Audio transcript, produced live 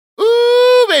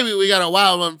baby, we got a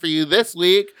wild one for you this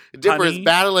week. Dipper is Honey.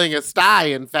 battling a sty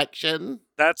infection.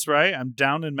 That's right. I'm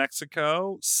down in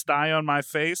Mexico, sty on my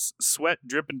face, sweat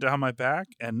dripping down my back,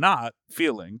 and not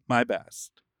feeling my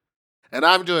best. And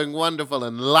I'm doing wonderful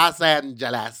in Los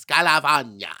Angeles,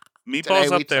 California.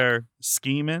 Meatball's we up there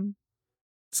scheming,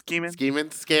 Scheming,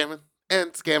 scamming,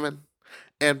 and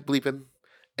bleeping,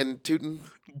 and tooting.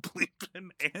 bleeping,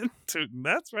 and tooting.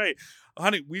 That's right.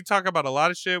 Honey, we talk about a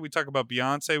lot of shit. We talk about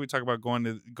Beyonce. We talk about going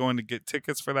to get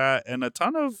tickets for that, and a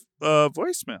ton of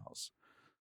voicemails.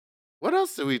 What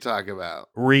else do we talk about?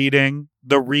 The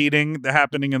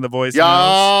happening in the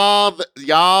voicemails.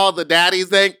 Y'all, the daddies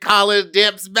think college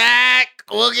dips back.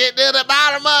 We'll get to the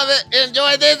bottom of it.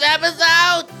 Enjoy this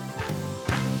episode.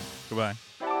 Goodbye.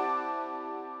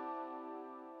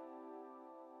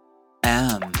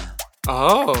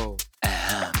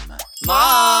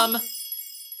 Mom.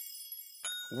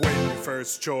 When your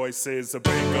first choice is a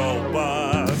big old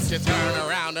bus, You turn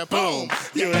around and boom.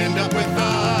 you end up with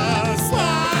us.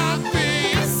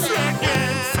 Sloppy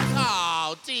seconds.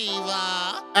 Oh,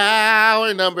 Diva.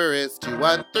 Our number is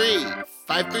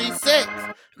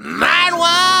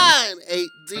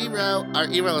 213-536-9180. Our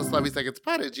email is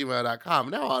sloppysecondspot@gmail.com.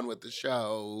 Now on with the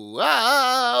show.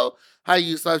 Oh. Hi,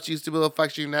 you sloppy, you stupid little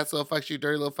fucks, you nasty little fucks, you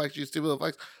dirty little fucks, you stupid little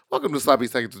fucks. Welcome to Sloppy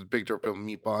Seconds with Big Derper and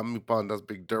Meatball. I'm Meatball and that's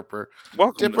Big Derper.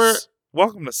 Welcome to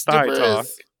Sty Dipper Talk.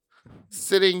 is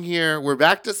sitting here. We're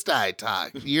back to Sty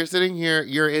Talk. You're sitting here.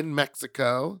 You're in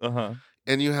Mexico.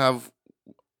 And you have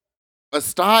a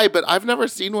sty, but I've never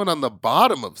seen one on the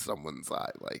bottom of someone's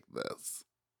eye like this.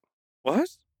 What?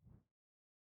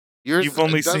 You've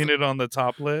only seen it on the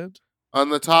top lid? On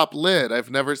the top lid. I've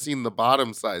never seen the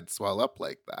bottom side swell up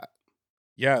like that.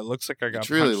 Yeah, it looks like I got It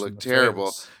truly punched in looked the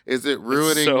terrible. face. Is it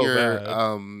ruining so your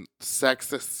bad.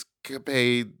 sex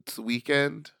escapades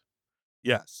weekend?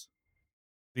 Yes.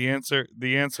 The answer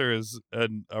is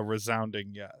a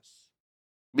resounding yes.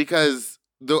 Because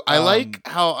I like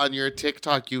how on your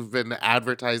TikTok you've been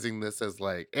advertising this as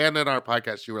like, and in our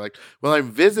podcast you were like, well,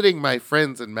 I'm visiting my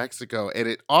friends in Mexico, and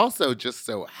it also just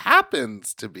so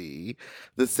happens to be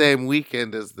the same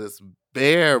weekend as this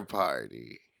bear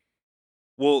party.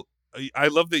 Well, I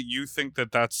love that you think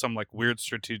that that's some like weird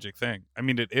strategic thing. I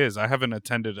mean, it is. I haven't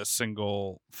attended a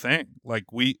single thing. Like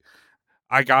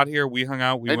I got here, we hung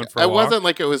out, we went for a walk. It wasn't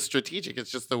like it was strategic.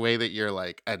 It's just the way that you're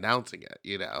like announcing it,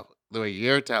 you know? The way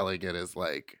you're telling it is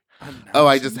like, oh,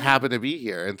 I just happen to be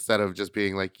here, instead of just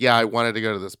being like, yeah, I wanted to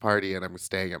go to this party and I'm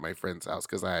staying at my friend's house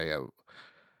because I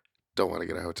don't want to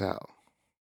get a hotel.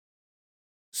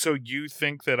 So you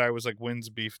think that I was like, when's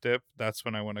beef dip? That's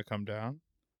when I want to come down?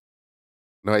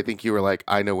 No, I think you were like,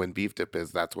 I know when beef dip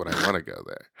is. That's when I want to go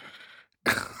there.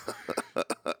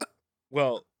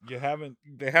 Well, they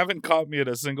haven't caught me at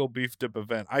a single beef dip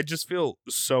event. I just feel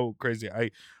so crazy. I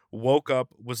woke up,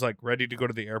 was like ready to go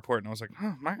to the airport, and I was like,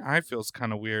 my eye feels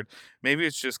kind of weird. Maybe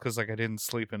it's just because like I didn't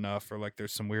sleep enough, or like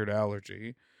there's some weird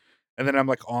allergy. And then I'm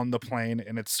like on the plane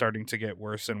and it's starting to get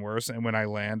worse and worse. And when I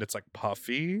land, it's like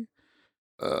puffy.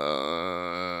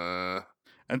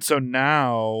 And so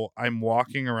now I'm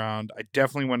walking around. I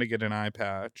definitely want to get an eye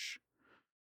patch.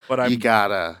 But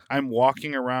I'm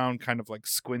walking around kind of like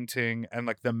squinting, and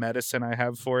like the medicine I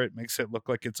have for it makes it look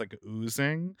like it's like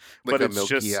oozing. Like but a it's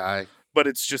milky just eye. But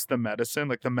it's just the medicine.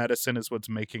 Like the medicine is what's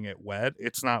making it wet.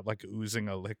 It's not like oozing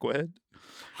a liquid.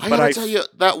 I gotta tell you,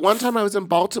 that one time I was in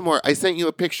Baltimore, I sent you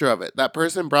a picture of it. That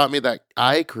person brought me that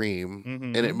eye cream,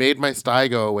 and it made my sty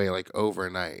go away like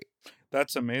overnight.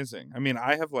 That's amazing. I mean,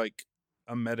 I have like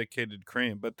a medicated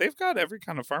cream, but they've got every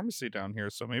kind of pharmacy down here,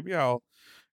 so maybe I'll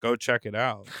go check it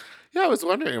out. Yeah, I was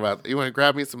wondering about that. You want to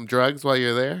grab me some drugs while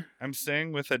you're there? I'm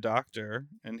staying with a doctor,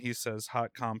 and he says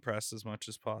hot compress as much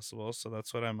as possible, so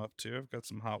that's what I'm up to. I've got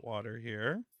some hot water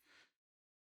here.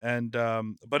 And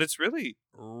but it's really,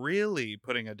 really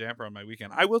putting a damper on my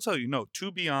weekend. I will tell you, no,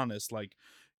 to be honest, like,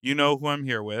 you know who I'm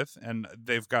here with, and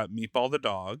they've got Meatball the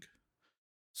dog.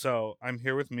 So I'm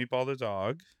here with Meatball the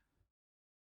dog.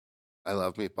 I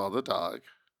love Meatball the dog.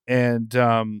 And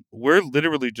we're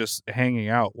literally just hanging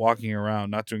out, walking around,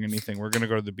 not doing anything. We're going to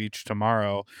go to the beach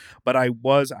tomorrow. But I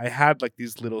had like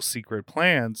these little secret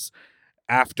plans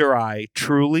after I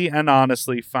truly and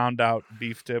honestly found out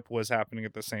beef dip was happening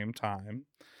at the same time.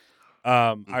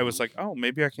 I was like, oh,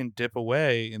 maybe I can dip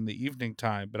away in the evening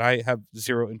time. But I have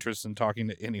zero interest in talking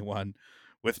to anyone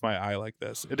with my eye like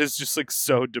this. It is just like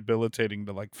so debilitating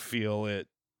to like feel it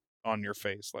on your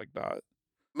face like that.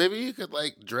 Maybe you could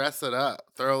like dress it up,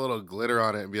 throw a little glitter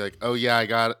on it, and be like, "Oh yeah, I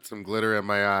got some glitter in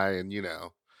my eye," and you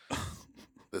know,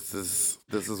 this is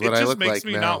what I look like now. It just makes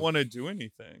me not want to do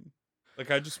anything.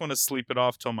 Like I just want to sleep it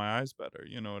off till my eye's better.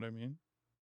 You know what I mean?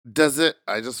 Does it?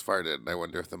 I just farted, and I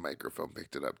wonder if the microphone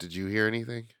picked it up. Did you hear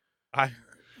anything? I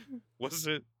was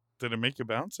it. Did it make you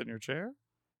bounce in your chair?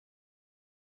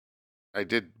 I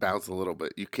did bounce a little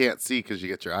bit. You can't see because you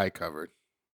get your eye covered.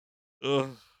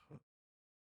 Ugh.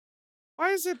 Why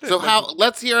is it that? So like,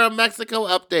 let's hear a Mexico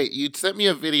update. You sent me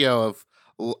a video of,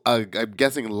 I'm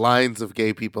guessing, lines of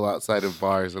gay people outside of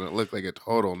bars, and it looked like a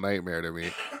total nightmare to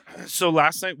me. So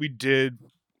last night we did.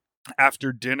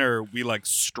 After dinner, we like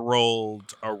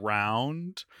strolled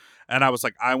around, and I was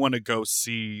like, I want to go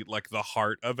see like the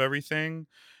heart of everything,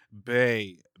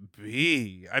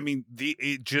 baby. I mean,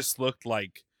 it just looked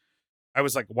like I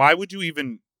was like, why would you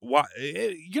even? Why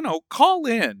call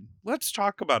in? Let's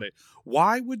talk about it.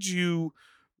 Why would you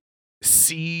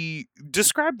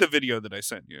describe the video that I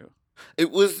sent you? It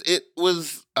was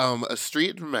a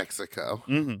street in Mexico,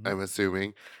 Mm-hmm. I'm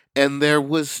assuming, and there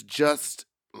was just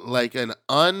like an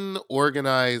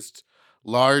unorganized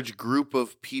large group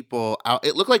of people out.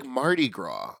 It looked like Mardi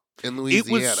Gras in It was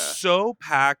Louisiana. so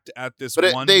packed at this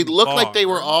But one they looked like they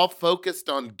were bar. all focused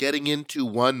on getting into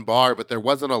one bar, but there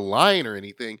wasn't a line or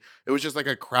anything. It was just like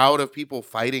a crowd of people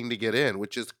fighting to get in,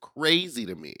 which is crazy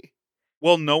to me.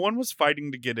 Well, no one was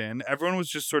fighting to get in. Everyone was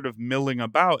just sort of milling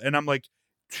about. And I'm like,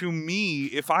 to me,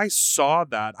 if I saw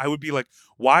that, I would be like,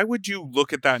 why would you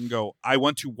look at that and go, I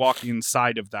want to walk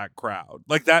inside of that crowd?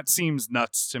 Like, that seems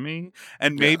nuts to me.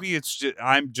 And maybe it's just,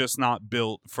 I'm just not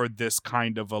built for this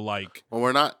kind of a like. Well,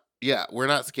 we're not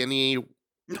skinny.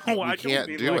 No, We I can't don't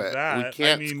mean do like it. that. We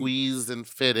can't squeeze and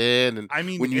fit in. And I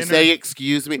mean, when you say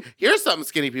excuse me, here's something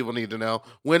skinny people need to know.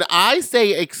 When I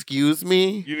say excuse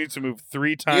me, you need to move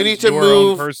 3 times you need to your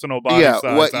move own personal body size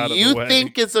what out of you the way.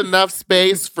 think is enough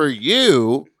space for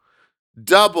you.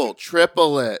 Double,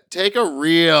 triple it. Take a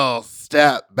real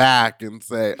step back and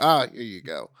say, "Oh, here you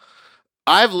go."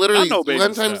 I've literally Not no baby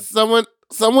one time step.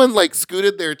 someone like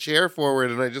scooted their chair forward,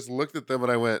 and I just looked at them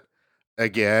and I went,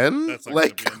 "Again? That's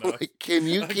not gonna be enough. Like, can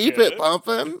you keep it Again?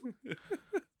 pumping?"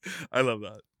 I love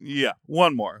that. Yeah,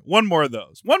 one more of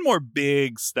those. One more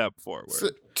big step forward. So,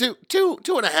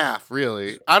 two and a half,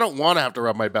 really. I don't want to have to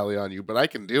rub my belly on you, but I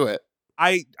can do it.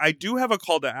 I do have a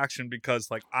call to action because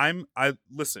like I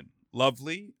listen,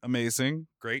 lovely, amazing,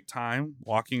 great time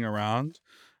walking around.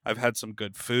 I've had some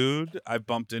good food. I've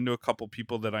bumped into a couple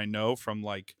people that I know from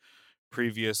like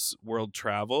previous world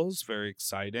travels. Very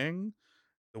exciting.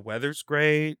 The weather's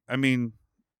great. I mean,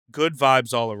 good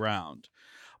vibes all around.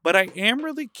 But I am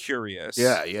really curious.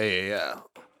 Yeah.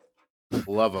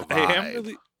 Love a vibe. I am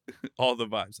really all the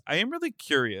vibes. I am really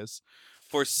curious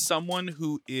for someone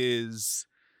who is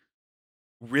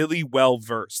really well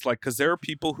versed, like, because there are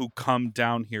people who come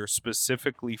down here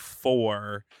specifically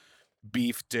for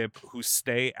beef dip, who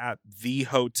stay at the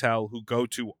hotel, who go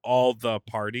to all the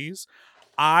parties.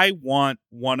 I want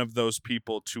one of those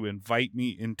people to invite me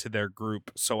into their group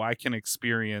so I can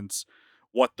experience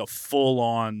what the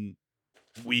full-on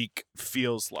week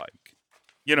feels like.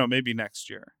 Maybe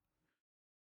next year.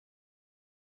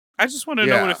 I just want to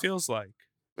know what it feels like.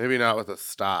 Maybe not with a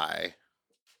sty.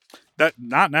 That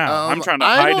not now. I'm trying to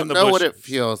hide in the bushes. I don't know what it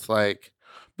feels like.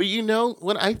 But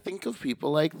when I think of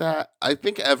people like that, I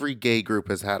think every gay group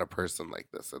has had a person like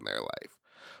this in their life,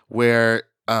 where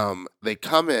they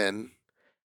come in,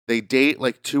 they date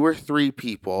like 2 or 3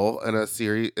 people in a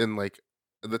series in like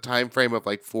the time frame of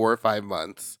like 4 or 5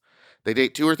 months. They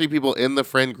date 2 or 3 people in the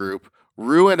friend group,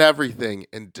 ruin everything,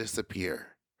 and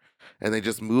disappear. And they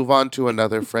just move on to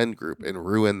another friend group and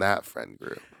ruin that friend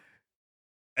group.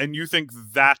 And you think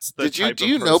that's the type do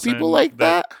you know people like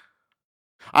that?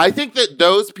 I think that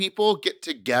those people get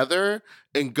together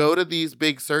and go to these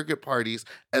big circuit parties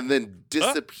and then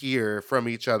disappear from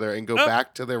each other and go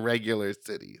back to their regular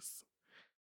cities.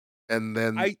 And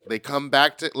then they come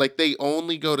back to, like, they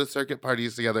only go to circuit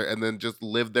parties together and then just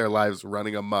live their lives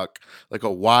running amok like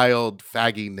a wild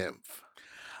faggy nymph.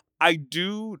 I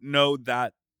do know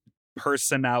that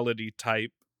personality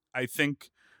type. I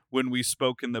think when we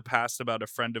spoke in the past about a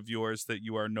friend of yours that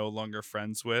you are no longer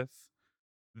friends with,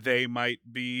 they might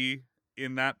be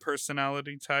in that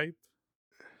personality type.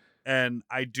 And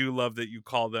I do love that you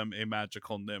call them a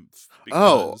magical nymph.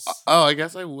 Because... Oh, I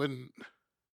guess I wouldn't.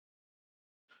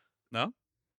 No?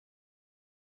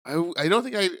 I don't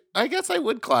think I guess I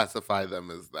would classify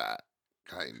them as that,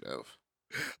 kind of.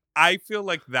 I feel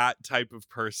like that type of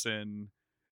person,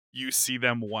 you see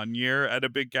them one year at a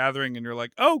big gathering and you're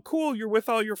like, oh, cool, you're with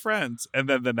all your friends. And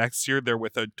then the next year they're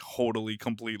with a totally,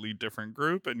 completely different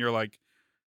group. And you're like,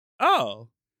 oh,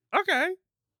 okay.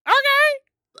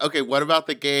 Okay, what about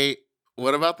the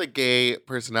gay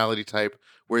personality type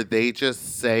where they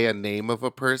just say a name of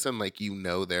a person like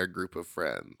their group of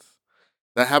friends?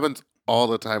 That happens all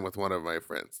the time with one of my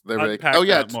friends. They're like, Unpack "Oh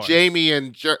yeah, that it's more. Jamie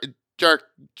and Jar.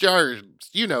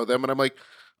 You know them," and I'm like,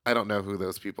 "I don't know who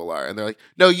those people are." And they're like,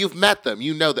 "No, you've met them.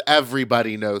 You know that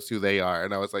everybody knows who they are."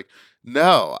 And I was like,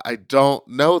 "No, I don't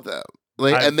know them."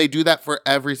 Like, and they do that for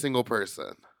every single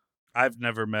person. I've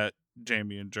never met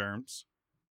Jamie and Germs,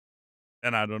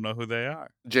 and I don't know who they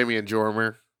are. Jamie and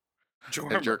Jormer.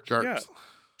 Jormer, And Jerk Jarks. yeah.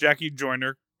 Jackie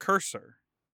Joyner Cursor.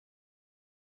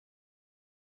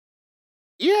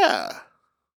 Yeah.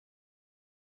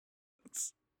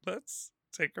 Let's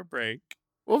take a break.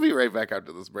 We'll be right back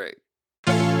after this break.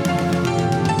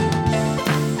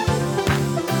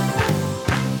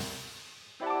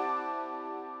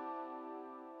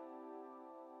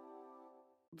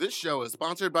 This show is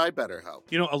sponsored by BetterHelp.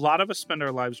 You know, a lot of us spend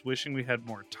our lives wishing we had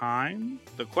more time.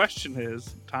 The question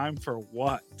is, time for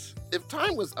what? If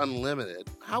time was unlimited,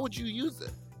 how would you use it?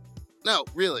 No,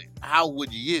 really, how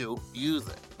would you use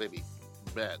it? Maybe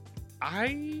bet.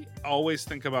 I always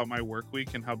think about my work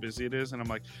week and how busy it is, and I'm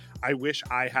like, I wish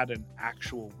I had an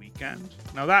actual weekend.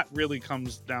 Now, that really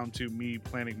comes down to me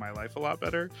planning my life a lot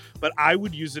better, but I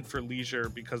would use it for leisure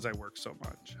because I work so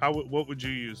much. What would you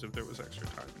use if there was extra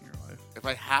time in your life? If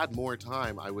I had more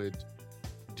time, I would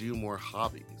do more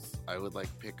hobbies. I would like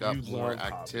pick up more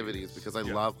activities because I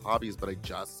love hobbies, but I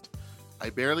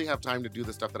barely have time to do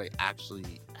the stuff that I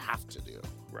actually have to do.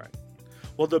 Right.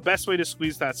 Well, the best way to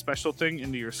squeeze that special thing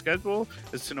into your schedule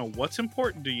is to know what's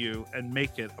important to you and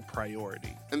make it a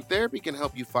priority. And therapy can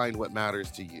help you find what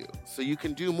matters to you so you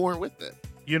can do more with it.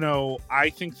 You know, I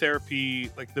think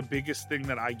therapy, like the biggest thing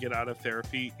that I get out of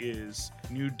therapy is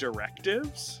new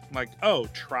directives. Like, oh,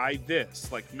 try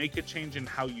this. Like, make a change in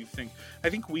how you think. I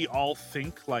think we all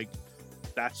think like,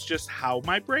 that's just how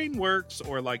my brain works,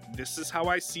 or like, this is how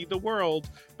I see the world.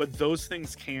 But those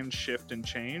things can shift and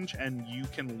change, and you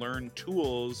can learn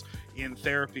tools in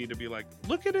therapy to be like,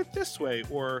 look at it this way,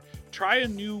 or try a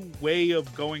new way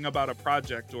of going about a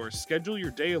project, or schedule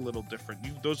your day a little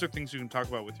different. Those are things you can talk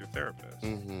about with your therapist.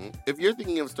 Mm-hmm. If you're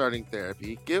thinking of starting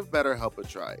therapy, give BetterHelp a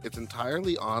try. It's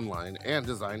entirely online and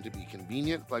designed to be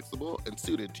convenient, flexible, and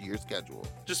suited to your schedule.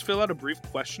 Just fill out a brief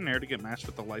questionnaire to get matched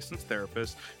with a licensed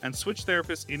therapist and switch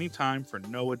therapists anytime for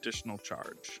no additional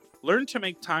charge. Learn to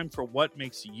make time for what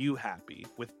makes you happy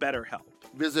with BetterHelp.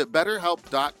 Visit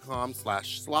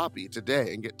betterhelp.com/sloppy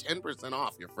today and get 10%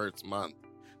 off your first month.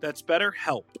 That's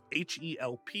BetterHelp,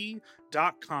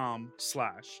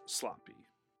 HELP.com/sloppy.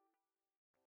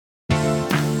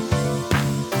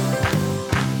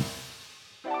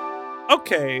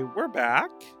 Okay, we're back.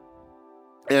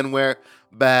 And we're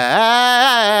back.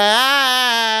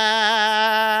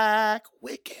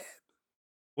 Wicked.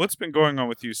 What's been going on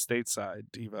with you stateside,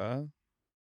 Diva?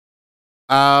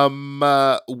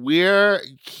 We're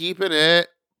keeping it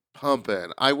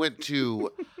pumping. I went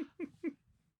to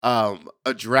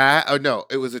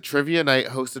it was a trivia night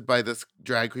hosted by this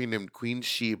drag queen named Queen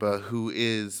Sheba, who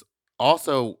is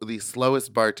also the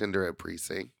slowest bartender at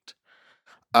Precinct.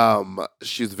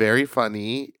 She's very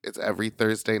funny. It's every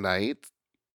Thursday night.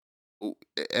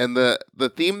 And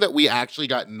the theme that we actually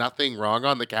got nothing wrong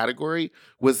on, the category,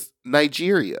 was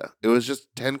Nigeria. It was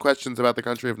just 10 questions about the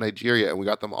country of Nigeria, and we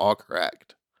got them all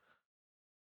correct.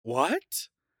 What?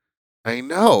 I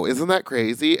know. Isn't that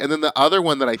crazy? And then the other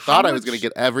one that I thought I was going to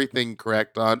get everything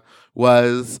correct on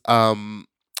was Robin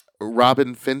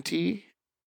Fenty.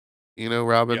 You know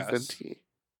Robin Fenty?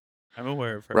 I'm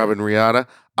aware of her. Robin Rihanna.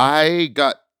 I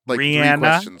got like Rihanna? 3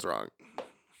 questions wrong.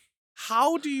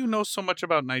 How do you know so much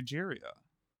about Nigeria?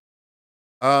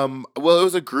 Well, it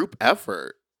was a group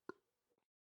effort.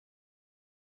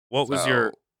 What was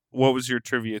your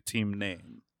trivia team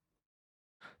name?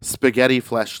 Spaghetti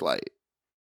Fleshlight.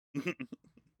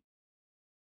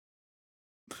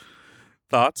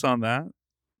 Thoughts on that?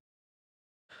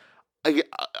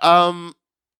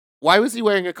 Why was he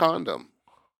wearing a condom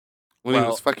when he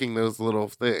Well, was fucking those little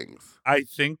things? I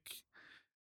think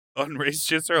on Race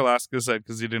Chaser Alaska said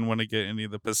because he didn't want to get any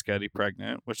of the Pescetti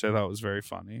pregnant, which I thought was very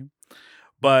funny.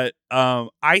 But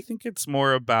I think it's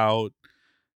more about,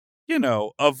 you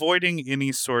know, avoiding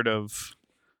any sort of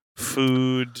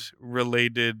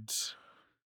food-related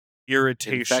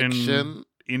irritation, Infection?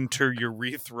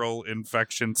 interurethral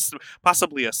infections,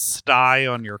 possibly a sty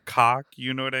on your cock.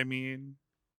 You know what I mean?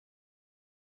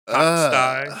 Cock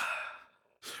sty.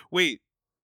 Wait,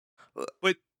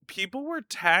 but people were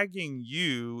tagging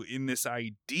you in this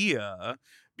idea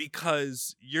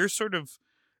because you're sort of,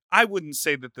 I wouldn't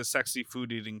say that the sexy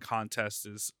food eating contest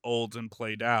is old and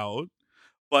played out,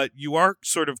 but you are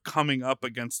sort of coming up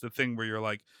against the thing where you're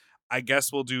like, I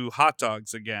guess we'll do hot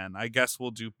dogs again. I guess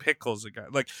we'll do pickles again.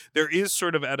 Like, there is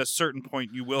sort of at a certain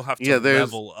point you will have to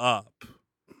level up.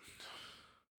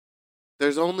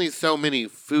 there's only so many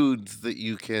foods that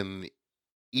you can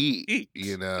eat. Eat.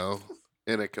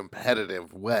 In a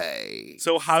competitive way.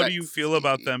 So how do you feel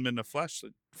about Sexy. them in a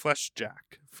fleshlight?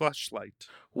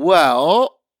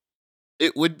 Well,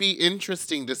 it would be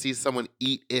interesting to see someone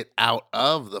eat it out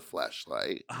of the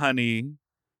fleshlight. Honey,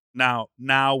 now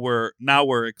we're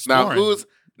exploring.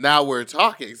 Now we're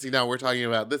talking. See, now we're talking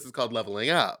about this is called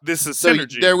leveling up. This is So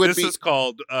synergy. there would This be- is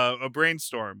called a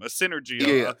brainstorm, a synergy.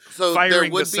 Yeah. So there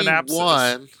firing would the be synapses.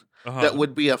 one Uh-huh. that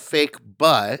would be a fake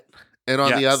butt, and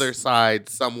on the Yes. other side,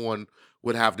 someone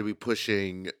would have to be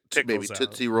pushing maybe Pickles out.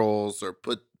 Tootsie Rolls or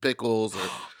put pickles or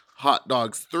hot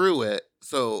dogs through it,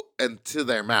 and to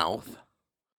their mouth.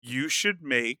 You should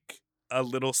make a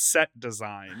little set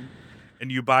design,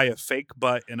 and you buy a fake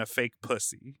butt and a fake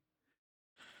pussy,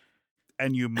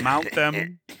 and you mount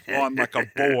them on like a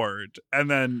board, and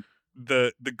then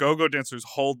the go-go dancers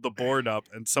hold the board up,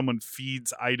 and someone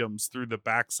feeds items through the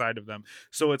backside of them.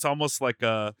 So it's almost like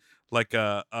a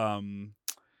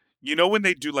when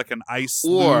they do like an ice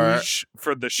Or- luge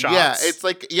for the shots. Yeah, it's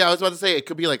like I was about to say it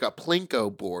could be like a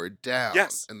Plinko board down.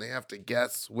 Yes. And they have to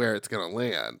guess where it's gonna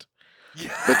land.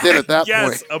 Yeah. But then at that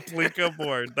yes, point- a Plinko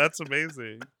board. That's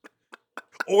amazing.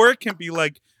 Or it can be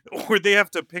like, or they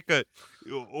have to pick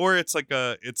or it's like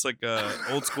a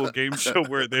old school game show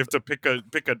where they have to pick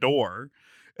a door,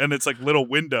 and it's like little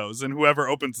windows, and whoever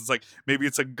opens, it's like maybe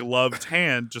it's a gloved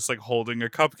hand just like holding a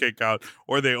cupcake out,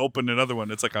 or they open another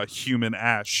one. It's like a human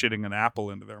ass shitting an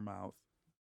apple into their mouth.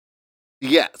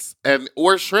 Yes,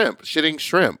 or shitting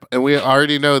shrimp, and we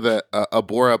already know that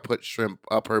Abora put shrimp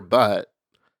up her butt,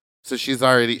 so she's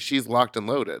locked and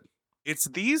loaded. It's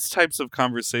these types of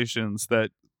conversations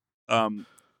that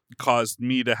caused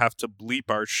me to have to bleep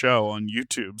our show on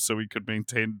YouTube so we could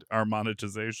maintain our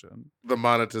monetization. The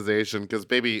monetization, because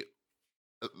baby,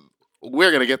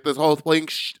 we're gonna get this whole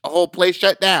place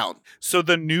shut down. So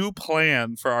the new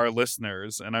plan for our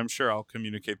listeners, and I'm sure I'll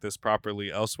communicate this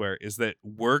properly elsewhere, is that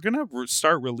we're gonna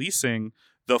start releasing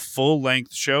the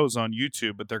full-length shows on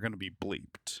YouTube, but they're gonna be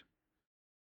bleeped.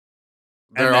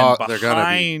 They're then gonna be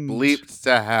behind bleeped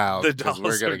to house The because dolls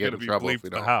we're are gonna get gonna in be trouble if bleeped we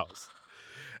the don't. house.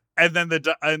 And then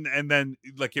and then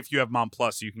like if you have Mom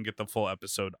Plus, you can get the full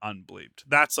episode unbleeped.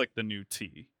 That's like the new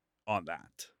T on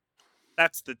that.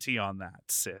 That's the T on that,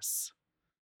 sis.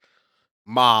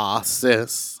 Ma,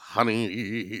 sis,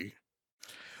 honey.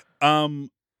 I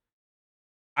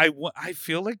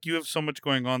feel like you have so much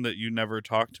going on that you never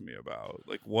talk to me about.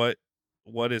 Like what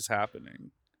is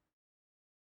happening?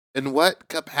 In what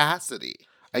capacity?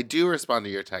 I do respond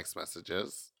to your text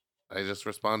messages. I just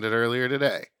responded earlier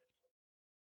today.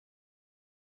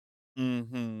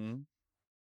 Mm-hmm.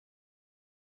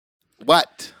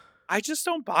 What? I just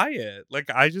don't buy it. Like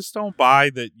I just don't buy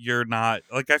that you're not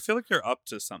like I feel like you're up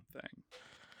to something.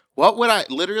 What would I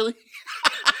literally?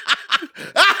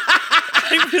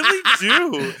 I really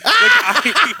do. Like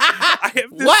I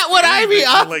have this What would I feeling be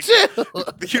that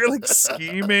up you're, to? You're like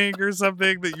scheming or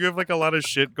something, that you have like a lot of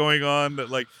shit going on, that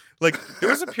like there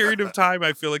was a period of time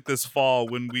I feel like this fall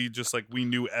when we just like we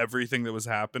knew everything that was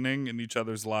happening in each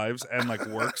other's lives and like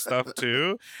work stuff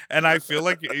too. And I feel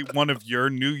like one of your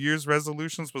New Year's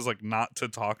resolutions was like not to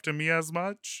talk to me as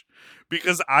much,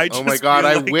 because I just Oh my god! feel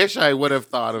I like, wish I would have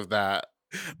thought of that.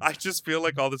 I just feel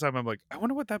like all the time I'm like, I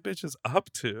wonder what that bitch is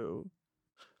up to.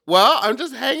 Well, I'm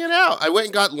just hanging out. I went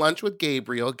and got lunch with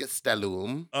Gabriel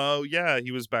Gastelum. Oh yeah,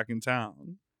 he was back in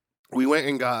town. We went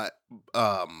and got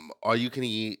all you can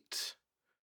eat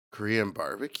Korean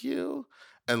barbecue.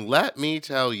 And let me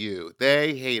tell you,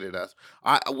 they hated us.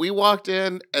 We walked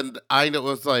in and I know it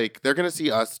was like, they're going to see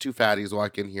us two fatties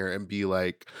walk in here and be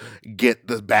like, get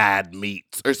the bad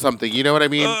meats or something. You know what I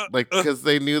mean? Because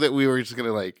they knew that we were just going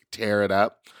to like tear it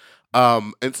up.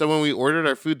 And so when we ordered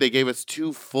our food, they gave us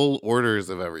 2 full orders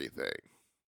of everything.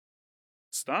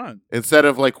 Stun. Instead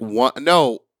of like one.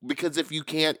 No, because if you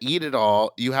can't eat it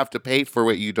all, you have to pay for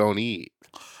what you don't eat.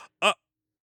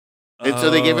 And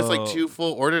so they gave us like 2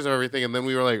 full orders of everything. And then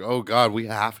we were like, oh God, we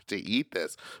have to eat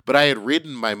this. But I had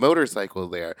ridden my motorcycle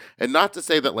there. And not to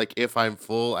say that like if I'm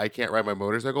full, I can't ride my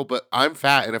motorcycle, but I'm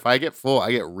fat. And if I get full, I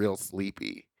get real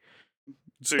sleepy.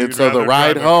 And so the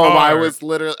ride home,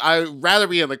 I'd rather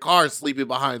be in the car sleeping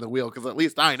behind the wheel because at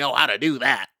least I know how to do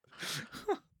that.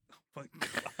 Oh my God.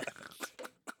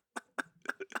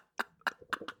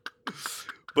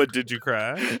 But did you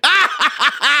crash?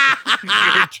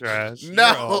 You're trash.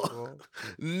 No.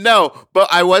 No, but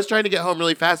I was trying to get home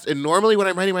really fast. And normally when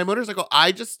I'm riding my motorcycle,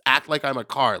 I just act like I'm a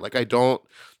car. Like I don't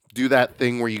do that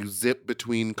thing where you zip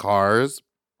between cars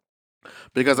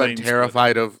because I'm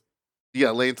terrified of,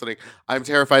 lane splitting. I'm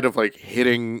terrified of like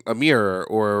hitting a mirror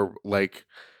or like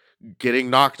getting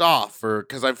knocked off, or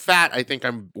because I'm fat, I think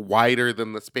I'm wider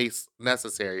than the space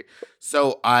necessary.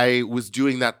 So I was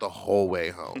doing that the whole way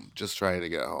home, just trying to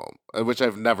get home, which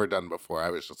I've never done before. I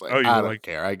was just like, Oh, you I were don't like,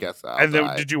 care. I guess I'll and then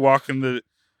die. did you walk in the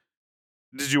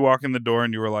door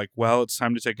and you were like, well, it's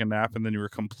time to take a nap, and then you were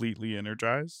completely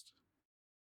energized?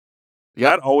 Yep.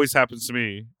 That always happens to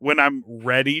me when I'm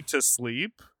ready to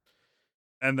sleep,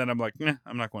 and then I'm like, nah,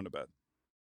 I'm not going to bed.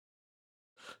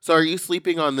 So are you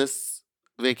sleeping on this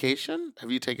vacation?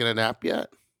 Have you taken a nap yet?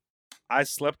 I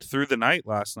slept through the night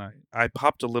last night. I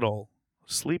popped a little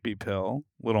sleepy pill,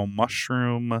 little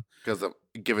mushroom Because I'm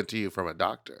given to you from a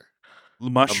doctor.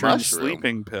 mushroom mushroom?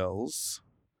 sleeping pills.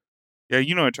 Yeah,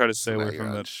 you know I try to stay So now away you're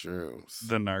from on shrooms.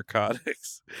 the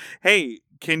narcotics. Hey,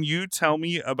 can you tell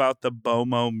me about the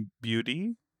Bomo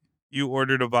Beauty? You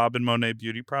ordered a Bob and Monet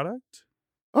beauty product?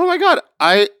 Oh my god!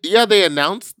 They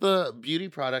announced the beauty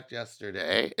product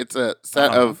yesterday. It's a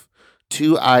set Uh-huh. of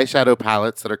 2 eyeshadow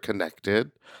palettes that are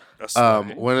connected. A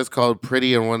sleigh. One is called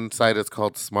Pretty and one side is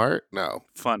called Smart. No,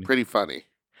 Funny. Pretty Funny.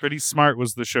 Pretty Smart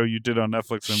was the show you did on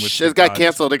Netflix in which It got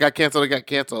canceled. It got canceled.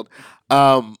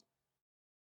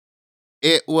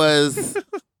 It was.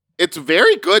 It's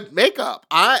very good makeup.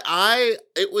 It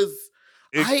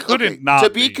couldn't not to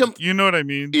be be. You know what I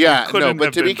mean? Yeah, It no, couldn't but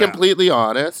have to be been bad. completely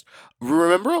honest,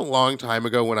 remember a long time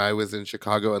ago when I was in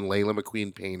Chicago and Layla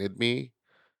McQueen painted me?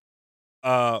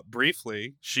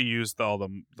 Briefly, she used all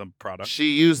the product,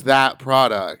 She used that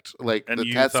product, like and the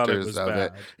you thought it testers was of bad.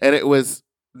 it. And it was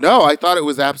no, I thought it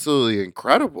was absolutely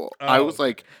incredible. I Oh, was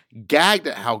like gagged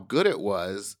at how good it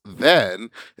was then.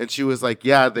 And she was like,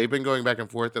 yeah, they've been going back and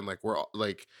forth and like we're all,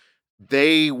 like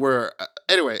they were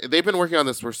anyway, they've been working on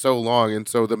this for so long. And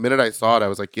so the minute I saw it, I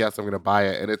was like, yes, I'm gonna buy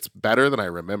it. And it's better than I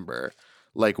remember.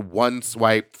 Like one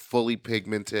swipe, fully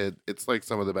pigmented. It's like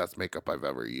some of the best makeup I've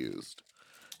ever used.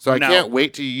 So I Now- can't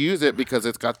wait to use it because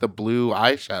it's got the blue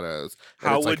eyeshadows. And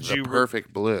How it's like would the you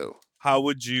perfect blue. How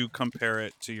would you compare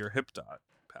it to your Hip Dot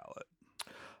palette?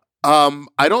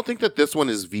 I don't think that this one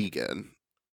is vegan.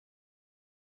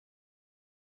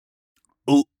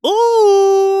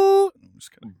 Ooh. I'm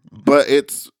just kidding. But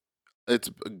it's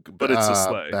But it's a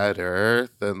sleigh. better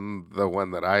than the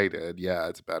one that I did. Yeah,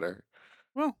 it's better.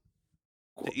 Well,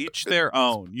 to each their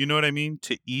own. You know what I mean?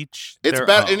 To each It's their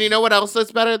better, own. and you know what else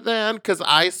it's better than? Because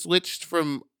I switched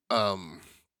from I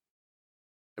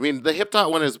mean, the Hip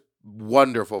Dot one is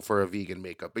wonderful for a vegan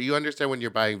makeup, but you understand when you're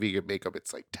buying vegan makeup,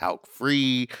 it's like talc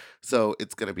free, so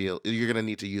it's gonna be you're gonna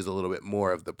need to use a little bit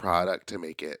more of the product to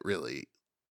make it really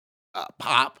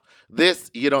pop. This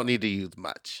you don't need to use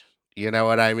much. You know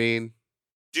what I mean?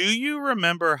 Do you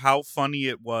remember how funny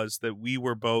it was that we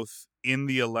were both in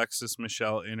the Alexis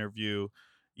Michelle interview?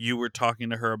 You were talking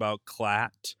to her about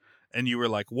clat, and you were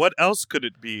like, what else could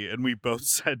it be? And we both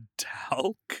said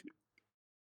talc.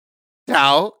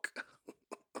 Talc.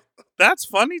 That's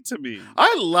funny to me.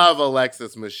 I love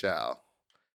Alexis Michelle.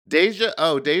 Deja,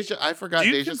 I forgot. Do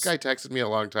you Deja's guy texted me a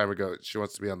long time ago. She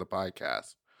wants to be on the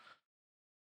podcast.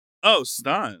 Oh,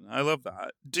 stun. I love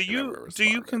that. Do never you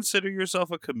responded. consider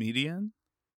yourself a comedian?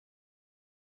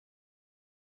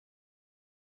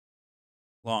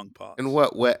 Long pause. In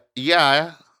what way?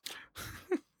 Yeah.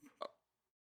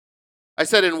 I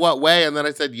said in what way, and then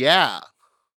I said yeah.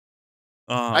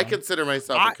 I consider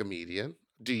myself a comedian.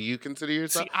 Do you consider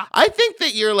yourself? See, I think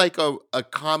that you're like a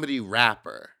comedy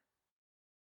rapper.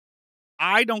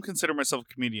 I don't consider myself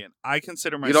a comedian. I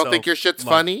consider myself. You don't think your shit's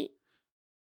funny?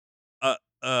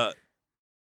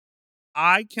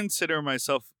 I consider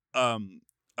myself a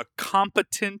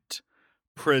competent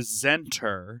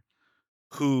presenter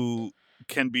who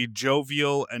can be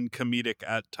jovial and comedic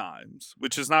at times,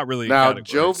 which is not really Now, a category.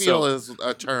 jovial So, is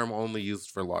a term only used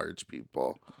for large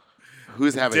people.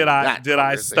 Who's having did I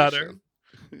that stutter?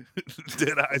 conversation?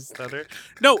 Did I stutter?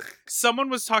 No, someone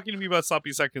was talking to me about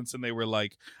Sloppy Seconds, and they were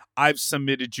like, I've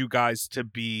submitted you guys to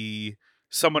be.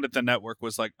 Someone at the network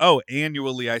was like, oh,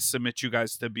 annually I submit you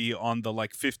guys to be on the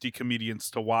like 50 comedians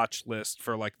to watch list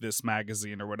for like this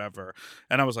magazine or whatever.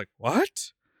 And I was like,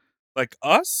 what? Like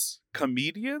us?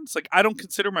 Comedians? Like, I don't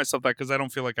consider myself that because I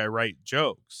don't feel like I write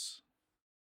jokes.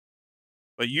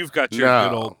 But you've got your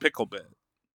good old pickle bit.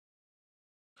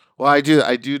 Well, I do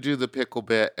the pickle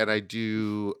bit, and I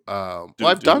do.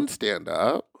 I've done stand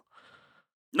up.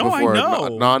 No, before, I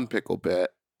know. Non-pickle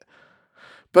bit.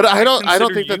 But I don't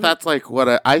think that that's like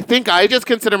what I think. I just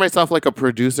consider myself like a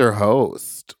producer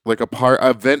host, like a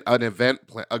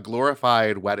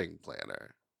glorified wedding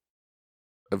planner.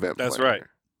 That's planner. right.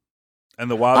 And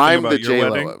the wild thing I'm about the your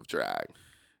J-Lo wedding, of drag.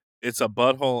 it's a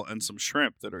butthole and some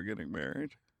shrimp that are getting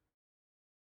married.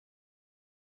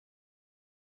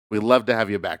 We'd love to have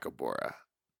you back, Abora.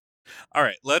 All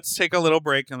right, let's take a little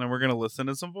break and then we're going to listen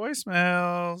to some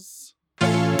voicemails.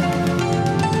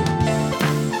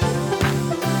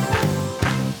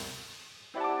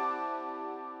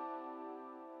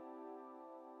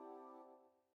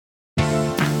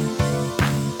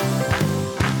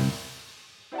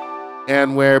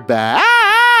 And we're back.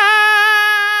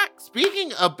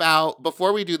 Speaking about,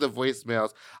 before we do the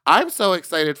voicemails, I'm so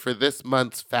excited for this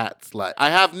month's Fat Slut. I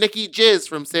have Nikki Jizz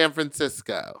from San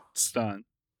Francisco Stun.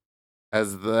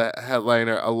 as the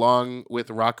headliner, along with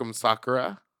Rock'em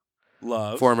Sakura,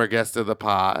 Love. former guest of the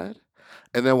pod.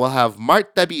 And then we'll have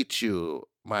Marta Bichu,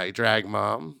 my drag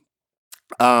mom.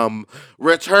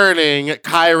 Returning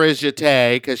Kyra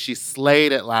Jete, because she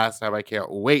slayed it last time. I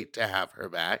can't wait to have her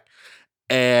back.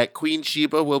 Queen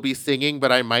Sheba will be singing,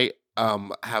 but I might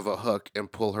have a hook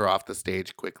and pull her off the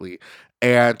stage quickly.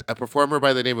 And a performer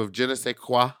by the name of Je ne sais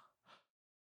quoi,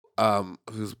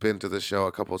 who's been to the show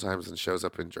a couple times and shows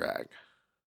up in drag.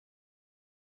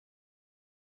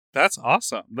 That's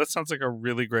awesome. That sounds like a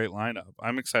really great lineup.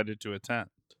 I'm excited to attend.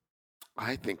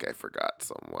 I think I forgot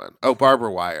someone. Oh, Barbara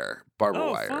Wire.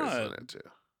 Barbara Wire is in fun. it too.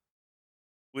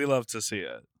 We love to see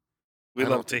it. We I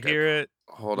don't love to think hear it.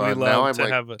 Hold We on. love Now I'm to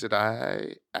like, have a- did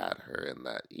I add her in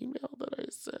that email that I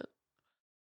sent?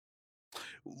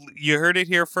 You heard it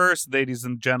here first, ladies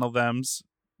and gentlethems.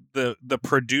 The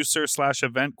producer /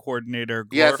 event coordinator,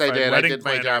 Yes, I Glorified did. I Wedding did my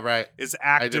Planner, job right. is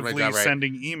I did my actively job right.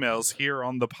 sending emails here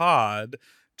on the pod,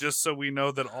 just so we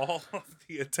know that all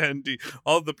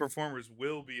of the performers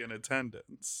will be in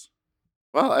attendance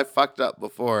Well, I fucked up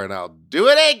before and I'll do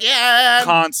it again.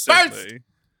 constantly.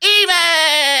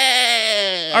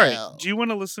 Email. All right. Do you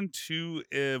want to listen to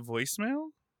a voicemail?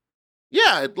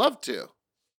 Yeah, I'd love to.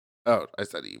 Oh, I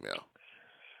said email.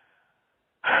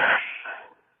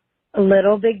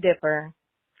 Little Big Dipper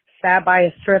sat by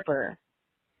a stripper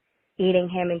eating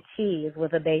ham and cheese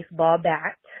with a baseball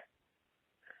bat.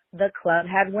 The club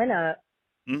had went up.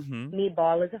 Mm-hmm.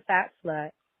 Meatball is a fat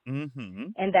slut. Mm-hmm.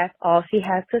 And that's all she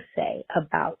has to say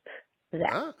about that.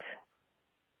 Huh?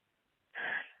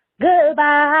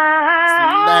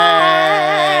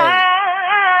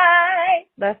 Goodbye.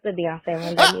 That's the Beyonce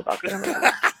one that Meatball couldn't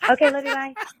remember. Okay, love you,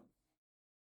 bye.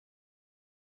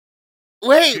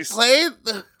 Wait, She's- play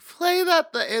that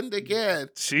at the end again.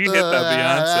 She hit that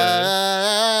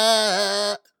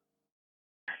Beyonce.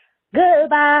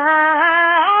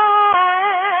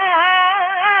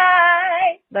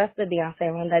 Goodbye. That's the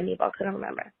Beyonce one that Meatball couldn't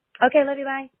remember. Okay, love you,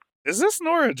 bye. Is this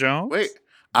Nora Jones? Wait,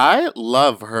 I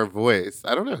love her voice.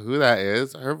 I don't know who that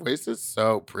is. Her voice is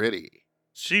so pretty.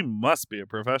 She must be a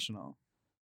professional.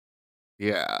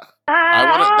 Yeah. I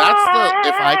want to. That's the.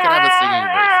 If I could have a singing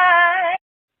voice.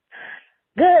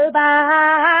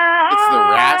 Goodbye. It's the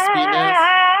raspiness.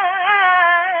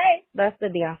 That's the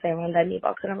Beyonce one that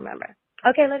Meatball couldn't remember.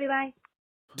 Okay, love you, bye.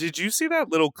 Did you see that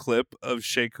little clip of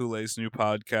Shea Coulee's new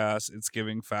podcast, It's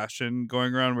Giving Fashion,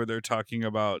 going around where they're talking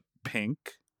about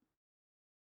Pink?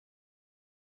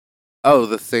 Oh,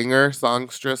 the singer,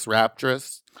 songstress,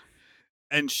 raptress.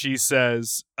 And she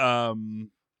says,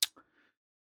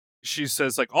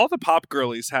 like, all the pop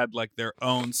girlies had like their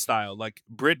own style. Like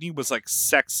Britney was like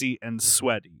sexy and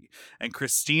sweaty, and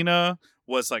Christina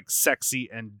was like sexy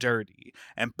and dirty,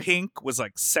 and Pink was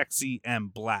like sexy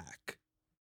and black.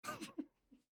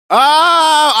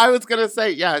 Oh, I was gonna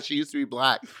say, yeah, she used to be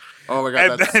black. Oh my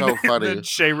god, that's so funny. And then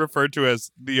Shay referred to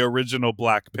as the original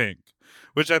Black Pink,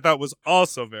 which I thought was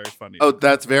also very funny. Oh,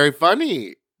 that's very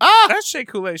funny. Ah, That's Shea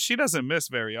Coulee. She doesn't miss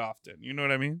very often. You know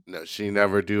what I mean? no, she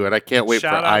never do it. I can't wait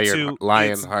Shout for out Iron to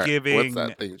Lion It's Heart. Giving What's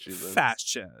that thing she's in?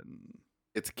 Fashion.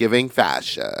 It's giving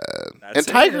fashion. That's And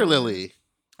Tiger it. Lily.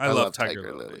 I love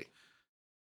Tiger Lily.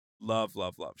 Love,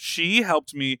 love, love. She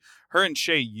helped me. Her and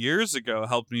Shay years ago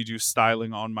helped me do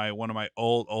styling on one of my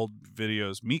old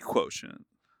videos, Meat Quotient.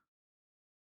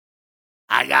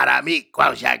 I got a meat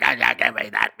quotient. Give me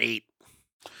that meat.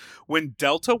 When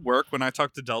Delta worked, when I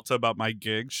talked to Delta about my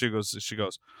gig, she goes,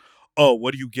 "Oh,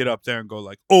 what do you get up there and go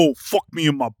like, oh, fuck me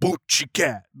in my Gucci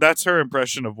cat?" That's her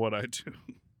impression of what I do.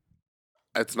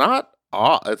 It's not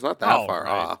off. It's not that All far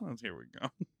right. off. Well, here we go.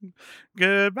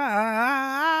 Goodbye.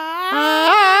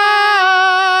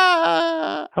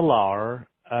 Hello.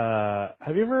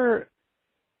 Have you ever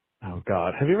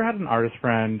had an artist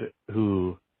friend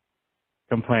who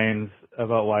complains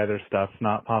about why their stuff's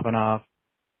not popping off?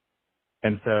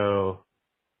 And so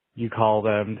you call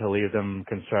them to leave them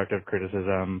constructive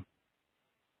criticism.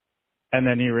 And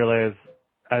then you realize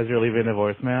as you're leaving the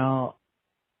voicemail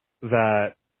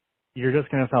that you're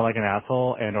just going to sound like an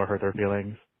asshole and or hurt their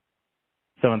feelings.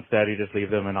 So instead you just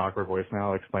leave them an awkward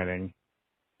voicemail explaining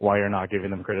why you're not giving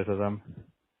them criticism.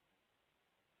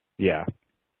 Yeah.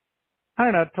 I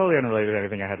don't know, totally unrelated to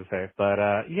anything I had to say. But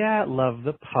yeah, love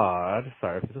the pod.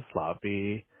 Sorry if it's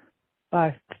sloppy.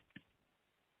 Bye.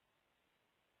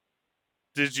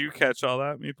 Did you catch all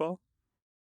that, Meatball?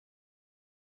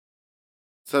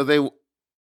 So they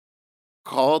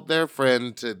called their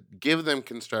friend to give them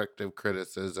constructive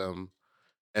criticism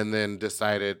and then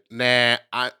decided, nah,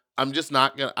 I'm just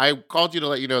not gonna. I called you to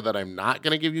let you know that I'm not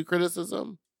gonna give you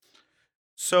criticism.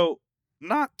 So,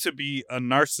 not to be a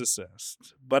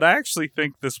narcissist, but I actually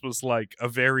think this was like a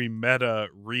very meta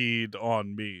read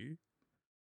on me.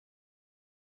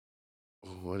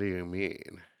 What do you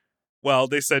mean? Well,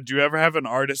 they said, do you ever have an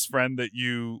artist friend that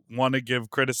you want to give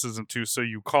criticism to, so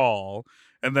you call,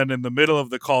 and then in the middle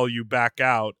of the call you back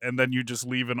out, and then you just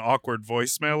leave an awkward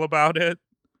voicemail about it?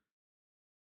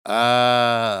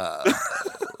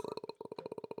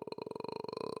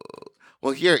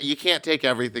 Well, here, you can't take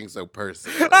everything so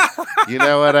personally. You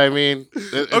know what I mean?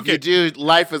 If Okay. you do,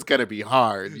 life is gonna be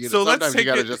hard. You know, So let's sometimes you take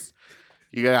gotta it-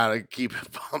 you gotta keep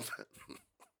it pumping.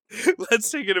 Let's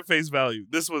take it at face value.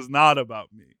 This was not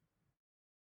about me.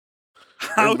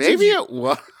 Or maybe it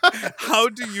was. How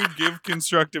do you give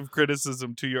constructive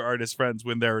criticism to your artist friends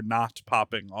when they're not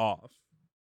popping off?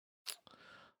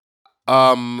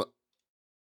 I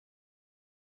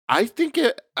think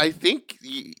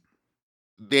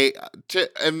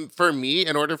and for me,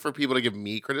 in order for people to give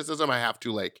me criticism, I have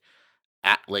to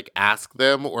ask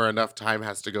them, or enough time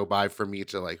has to go by for me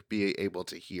to like be able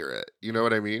to hear it. You know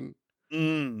what I mean?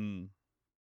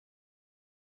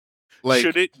 Like,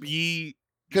 Should it be?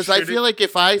 because I feel like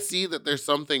if I see that there's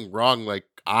something wrong, like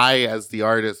I, as the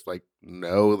artist, like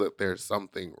know that there's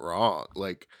something wrong.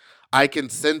 Like I can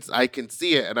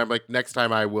see it, and I'm like, next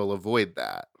time I will avoid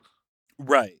that.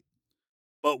 Right.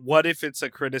 But what if it's a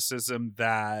criticism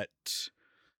that,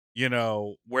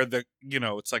 where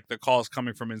it's like the call is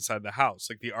coming from inside the house.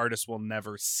 Like the artist will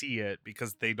never see it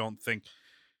because they don't think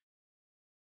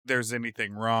there's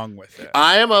anything wrong with it.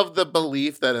 I am of the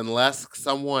belief that unless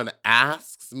someone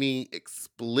asks me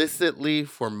explicitly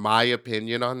for my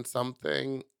opinion on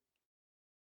something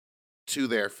to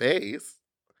their face,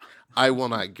 I will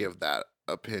not give that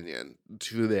opinion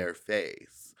to their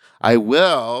face. I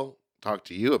will talk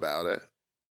to you about it.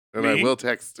 And I Me? will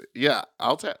text. Yeah,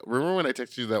 remember when I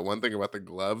texted you that one thing about the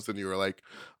gloves and you were like,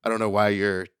 I don't know why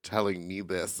you're telling me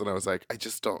this. And I was like, I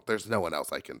just don't. There's no one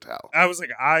else I can tell. I was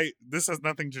like, this has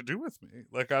nothing to do with me.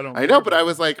 Like, I don't. I know, but I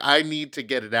was like, I need to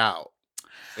get it out.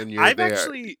 And you're I've there.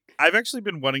 actually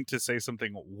been wanting to say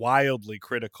something wildly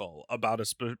critical about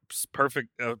a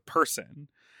perfect person,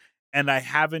 and I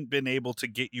haven't been able to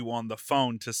get you on the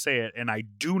phone to say it, and I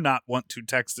do not want to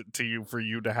text it to you for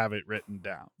you to have it written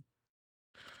down.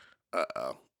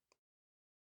 Uh-oh.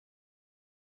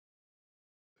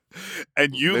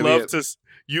 And you Maybe love to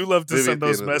maybe send at the those end of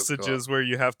this messages where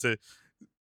you have to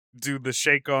do the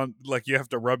shake on, like you have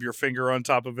to rub your finger on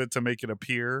top of it to make it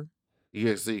appear.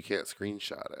 So you can't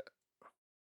screenshot it.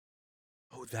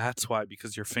 Oh, that's why,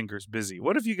 because your finger's busy.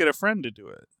 What if you get a friend to do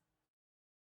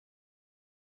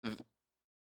it?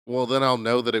 Well, then I'll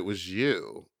know that it was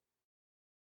you.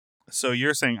 So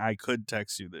you're saying I could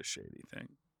text you this shady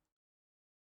thing?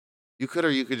 You could,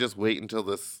 or you could just wait until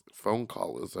this phone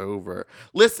call is over.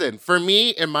 Listen, for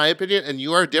me, in my opinion, and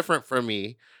you are different from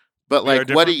me, but We are like,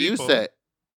 what do different you people. say?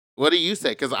 What do you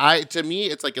say? Because to me,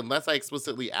 it's like, unless I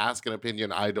explicitly ask an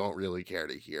opinion, I don't really care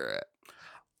to hear it.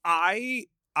 I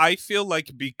feel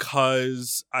like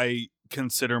because I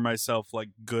consider myself like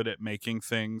good at making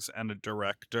things and a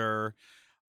director,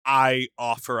 I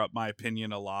offer up my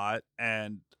opinion a lot,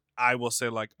 and I will say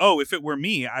like, oh, if it were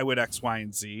me, I would X, Y,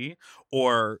 and Z.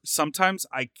 Or sometimes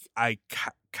I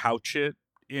couch it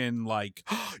in like,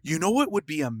 you know what would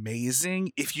be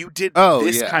amazing if you did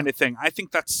this kind of thing. I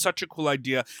think that's such a cool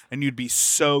idea, and you'd be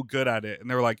so good at it. And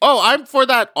they're like, oh, I'm for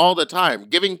that all the time,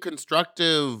 giving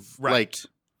constructive right.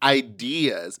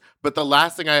 ideas. But the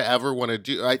last thing I ever want to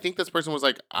do, I think this person was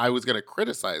like, I was going to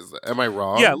criticize it. Am I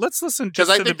wrong? Yeah, let's listen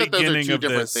just to the beginning those are two of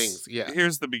different this. things. Yeah.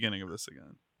 Here's the beginning of this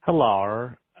again.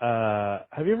 Hello.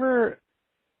 Have you ever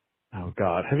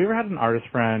had an artist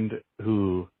friend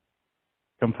who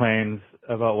complains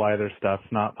about why their stuff's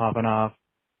not popping off?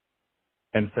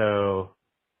 And so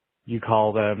you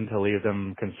call them to leave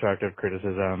them constructive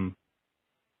criticism.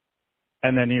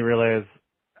 And then you realize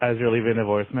as you're leaving the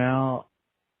voicemail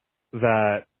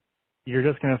that you're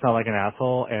just going to sound like an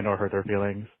asshole and or hurt their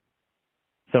feelings.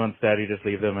 So instead you just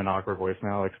leave them an awkward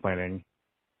voicemail explaining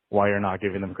why you're not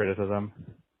giving them criticism.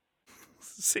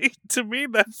 See, to me,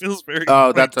 that feels very.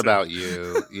 Oh, that's about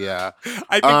you. Yeah.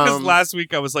 I think because last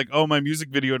week I was like, oh, my music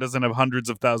video doesn't have hundreds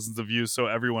of thousands of views, so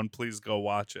everyone please go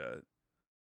watch it.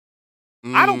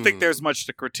 I don't think Mm. there's much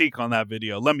to critique on that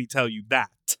video. Let me tell you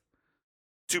that.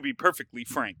 To be perfectly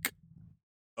frank,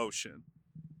 Ocean.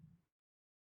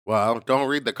 Well, don't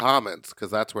read the comments because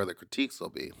that's where the critiques will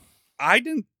be.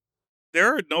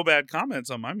 There are no bad comments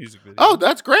on my music video. Oh,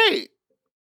 that's great.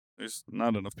 There's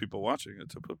not enough people watching it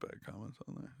to put bad comments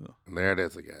on there. So. And there it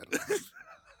is again.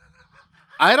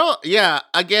 I don't. Yeah.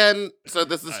 Again. So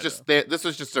this is this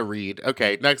was just a read.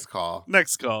 Okay. Next call.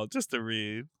 Next call, just to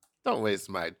read. Don't waste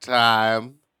my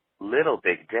time. Little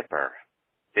Big Dipper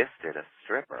fisted a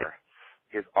stripper.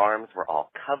 His arms were all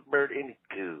covered in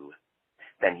goo.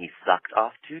 Then he sucked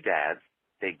off 2 dads.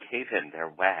 They gave him their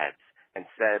wads and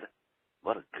said,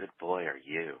 "What a good boy are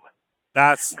you."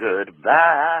 That's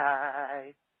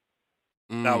Goodbye.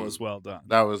 that was well done.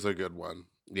 That was a good one.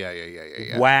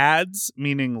 Yeah. Wads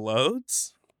meaning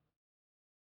loads.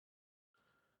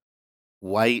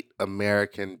 White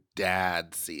American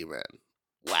dad semen.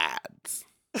 Lads.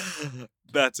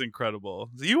 That's incredible.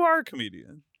 You are a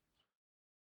comedian.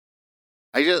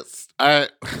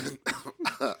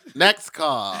 Next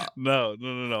call.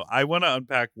 No. I want to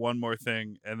unpack one more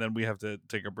thing, and then we have to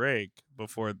take a break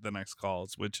before the next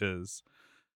calls, which is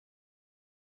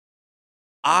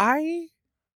I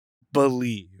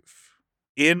believe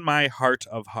in my heart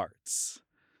of hearts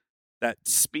that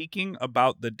speaking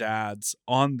about the dads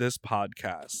on this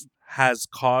podcast has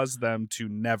caused them to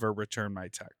never return my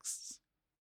texts.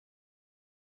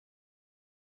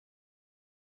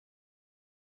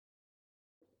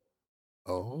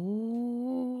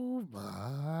 Oh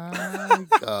my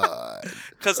God.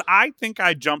 Because I think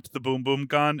I jumped the boom boom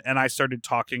gun and I started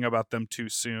talking about them too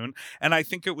soon. And I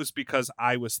think it was because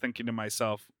I was thinking to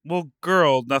myself, well,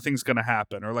 girl, nothing's going to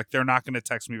happen. Or like, they're not going to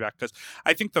text me back. Because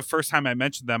I think the first time I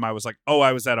mentioned them, I was like, oh,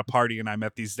 I was at a party and I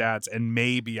met these dads and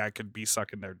maybe I could be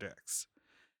sucking their dicks.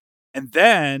 And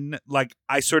then, like,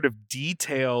 I sort of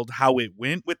detailed how it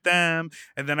went with them.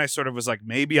 And then I sort of was like,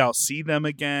 maybe I'll see them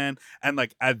again. And,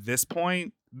 like, at this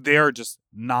point, they're just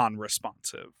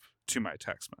non-responsive to my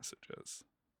text messages.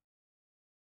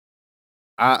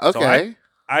 Okay. So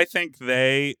I think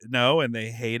they know and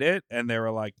they hate it. And they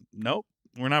were like, nope,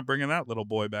 we're not bringing that little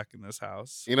boy back in this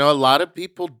house. You know, a lot of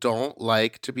people don't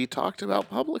like to be talked about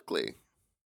publicly.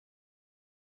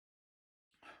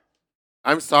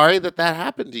 I'm sorry that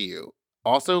happened to you.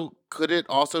 Also, could it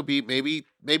also be maybe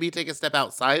take a step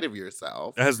outside of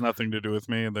yourself? It has nothing to do with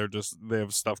me. They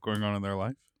have stuff going on in their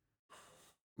life.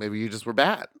 Maybe you just were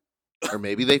bad. Or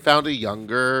maybe they found a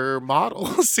younger model.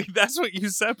 See, that's what you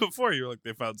said before. You were like,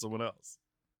 they found someone else.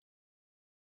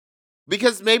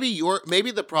 Because maybe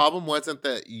the problem wasn't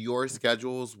that your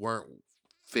schedules weren't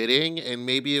fitting, and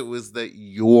maybe it was that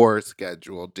your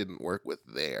schedule didn't work with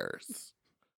theirs.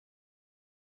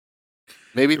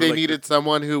 Maybe they needed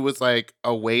someone who was like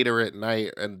a waiter at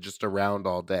night and just around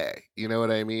all day. You know what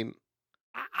I mean?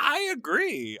 I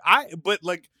agree. But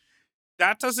like,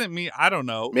 that doesn't mean, I don't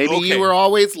know. Maybe you were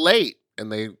always late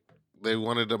and they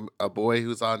wanted a boy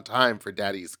who's on time for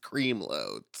daddy's cream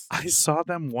loads. I saw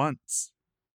them once.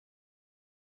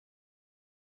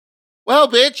 Well,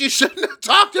 bitch, you shouldn't have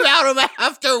talked about them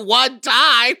after one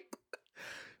time.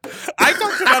 I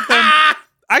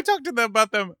talked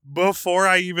about them before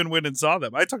I even went and saw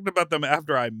them. I talked about them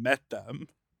after I met them.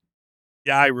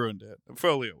 Yeah, I ruined it. I'm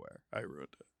fully aware. I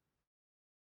ruined it.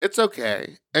 It's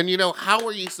okay. And you know, how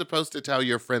are you supposed to tell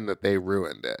your friend that they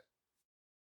ruined it?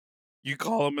 You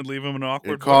call them and leave them an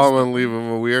awkward You call voicemail. them and leave them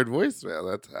a weird voicemail.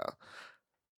 That's how.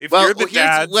 If you're the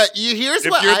dad,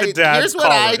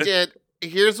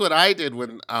 here's what I did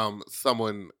when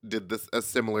someone did a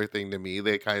similar thing to me.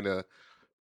 They kind of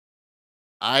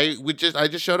I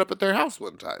just showed up at their house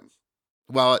one time.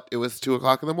 Well, it was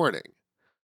 2:00 in the morning.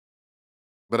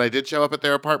 But I did show up at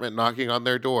their apartment knocking on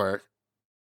their door.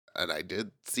 And I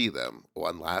did see them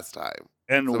one last time.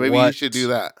 And so maybe you should do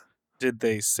that. Did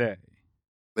they say?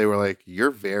 They were like,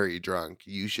 "You're very drunk.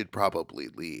 You should probably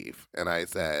leave." And I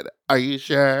said, "Are you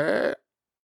sure?"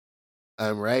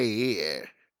 "I'm right here."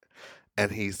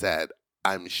 And he said,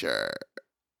 "I'm sure."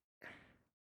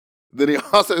 Then he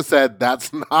also said,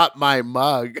 "That's not my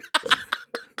mug."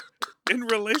 In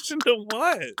relation to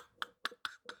what?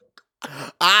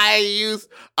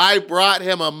 I brought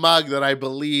him a mug that I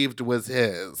believed was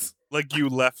his. Like, you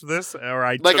left this, or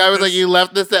I like took I was this? like, "You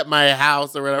left this at my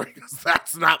house or whatever." He goes,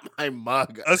 "That's not my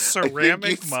mug. A ceramic I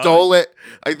think you mug? stole it.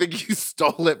 I think you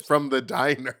stole it from the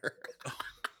diner."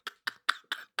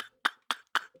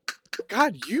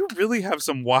 God, you really have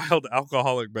some wild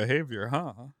alcoholic behavior,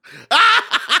 huh?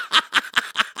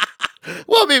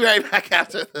 We'll be right back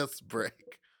after this break.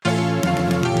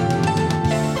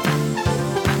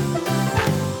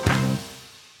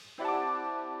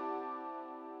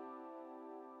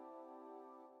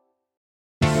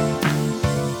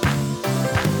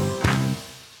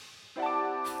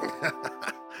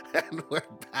 And we're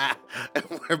back. And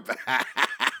we're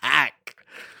back.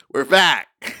 We're back.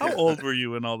 How old were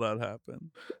you when all that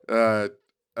happened?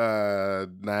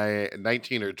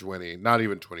 19 or 20. Not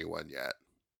even 21 yet.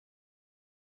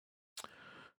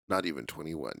 Not even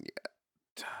 21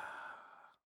 yet.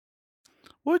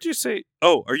 What would you say?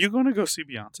 Oh, are you going to go see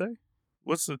Beyonce?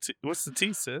 What's the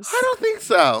tea, sis? I don't think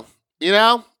so. You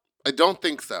know, I don't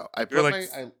think so. I You're put like,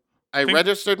 I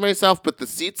registered myself, but the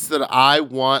seats that I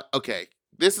want. Okay,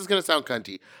 this is gonna sound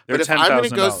cunty, They're but if I'm gonna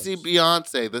go $10,000. see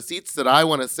Beyonce, the seats that I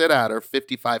want to sit at are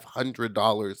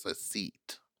 $5,500 a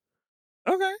seat.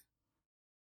 Okay.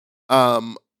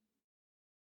 And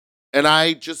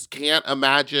I just can't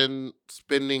imagine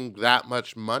spending that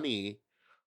much money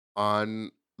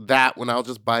on that when I'll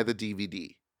just buy the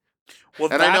DVD. Well,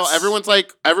 And I know everyone's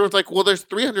like, well, there's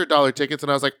 $300 tickets,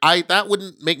 and I was like, that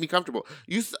wouldn't make me comfortable.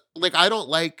 I don't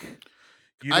like.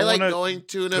 I like going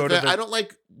to an event. I don't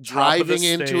like driving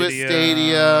into a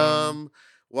stadium,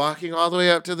 walking all the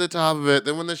way up to the top of it.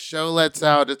 Then when the show lets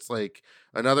out, it's like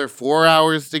another 4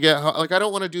 hours to get home. Like, I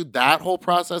don't want to do that whole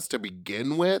process to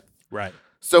begin with. Right.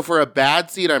 So for a bad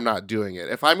seat, I'm not doing it.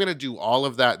 If I'm going to do all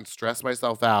of that and stress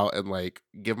myself out and like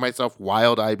give myself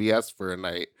wild IBS for a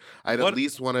night, I'd at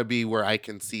least want to be where I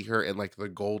can see her in like the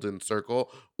golden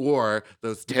circle or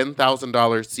those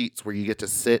 $10,000 seats where you get to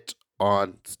sit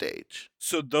on stage.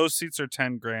 So those seats are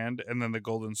 $10,000, and then the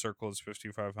golden circle is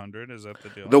 $5,500. Is that the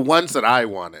deal? The ones that I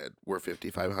wanted were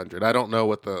 $5,500. I don't know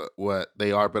what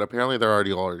they are, but apparently they're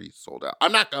already sold out.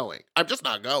 I'm not going. I'm just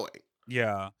not going.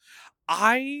 Yeah.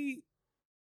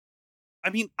 I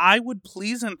mean, I would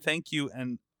please and thank you,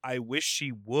 and I wish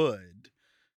she would.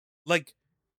 Like,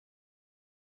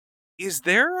 is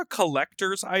there a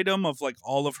collector's item of like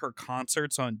all of her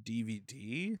concerts on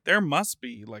DVD? There must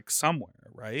be, like,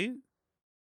 somewhere, right?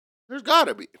 There's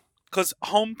gotta be. Because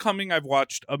Homecoming I've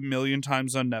watched a million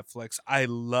times on Netflix. I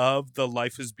love the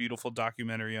Life is Beautiful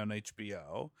documentary on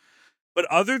HBO. But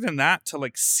other than that, to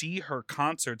like see her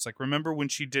concerts, like remember when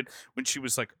she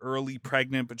was like early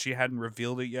pregnant, but she hadn't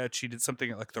revealed it yet. She did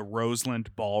something at like the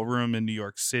Roseland Ballroom in New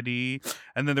York City.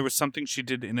 And then there was something she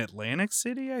did in Atlantic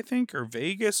City, I think, or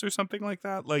Vegas or something like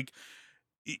that. Like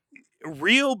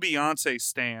real Beyonce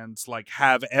stans like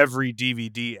have every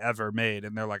DVD ever made.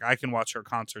 And they're like, I can watch her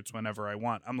concerts whenever I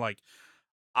want. I'm like,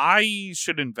 I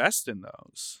should invest in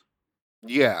those.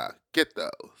 Yeah, get those.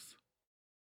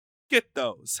 Get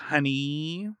those,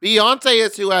 honey. Beyonce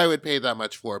is who I would pay that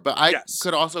much for, but I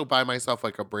could also buy myself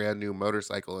like a brand new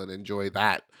motorcycle and enjoy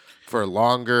that for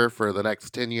longer for the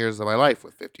next 10 years of my life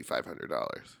with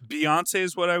 $5,500. Beyonce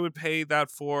is what I would pay that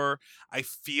for. I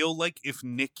feel like if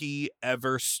Nicki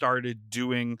ever started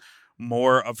doing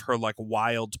more of her like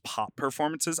wild pop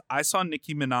performances. I saw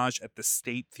Nicki Minaj at the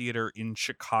State Theater in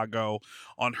Chicago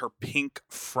on her Pink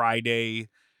Friday,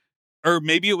 or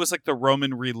maybe it was like the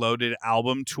Roman Reloaded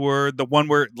album tour, the one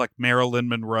where like Marilyn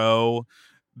Monroe,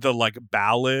 the like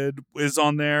ballad is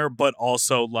on there, but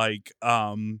also like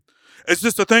it's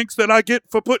just the thanks that I get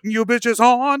for putting you bitches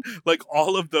on. Like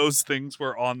all of those things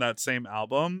were on that same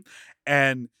album.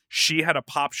 And she had a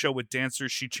pop show with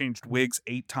dancers. She changed wigs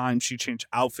 8 times. She changed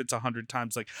outfits 100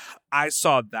 times. Like I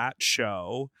saw that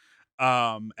show.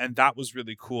 And that was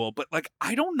really cool. But like,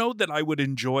 I don't know that I would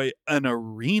enjoy an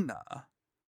arena.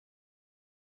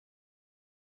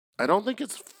 I don't think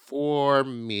it's for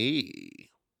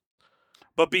me.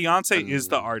 But Beyonce is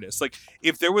the artist. Like,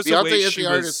 if there was Beyonce a way is she the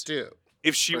was, artist too.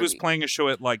 If she was playing a show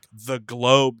at like the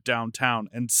Globe downtown,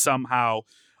 and somehow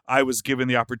I was given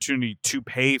the opportunity to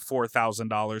pay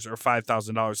 $4,000 or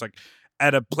 $5,000, like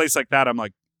at a place like that, I'm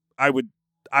like, I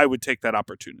would take that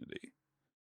opportunity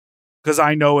because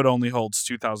I know it only holds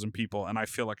 2,000 people, and I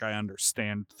feel like I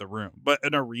understand the room. But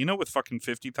an arena with fucking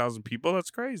 50,000 people,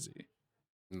 that's crazy.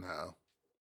 No.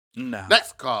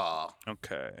 Next call.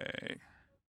 Okay.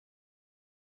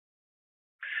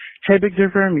 Hey, Big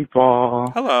Dipper and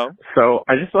Meatball. Hello. So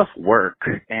I just left work,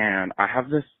 and I have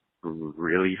this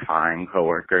really fine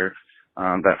coworker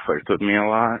that flirts with me a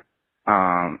lot.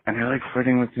 And I like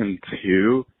flirting with him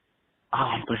too.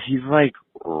 But he's like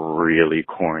really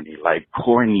corny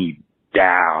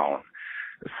down.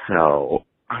 So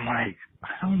I'm like,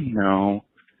 I don't know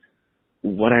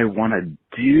what I want to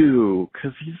do,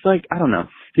 because he's like, I don't know,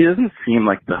 he doesn't seem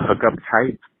like the hookup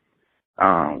type,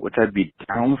 which I'd be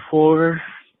down for,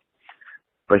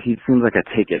 but he seems like a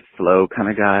take it slow kind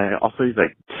of guy. Also, he's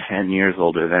like 10 years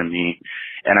older than me,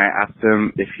 and I asked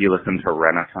him if he listened to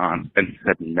Renaissance, and he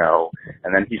said no,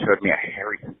 and then he showed me a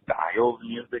Harry Styles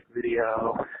music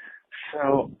video.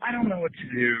 So I don't know what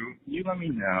to do. You let me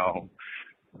know.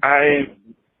 I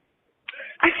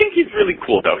think he's really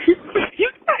cool, though. He's nice.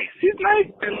 He's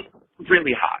nice, and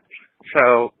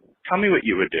tell me what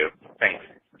you would do. Thanks.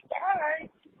 Bye.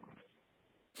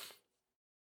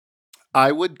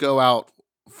 I would go out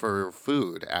for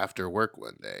food after work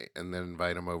one day and then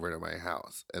invite him over to my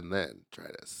house and then try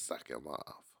to suck him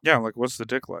off. Yeah, like what's the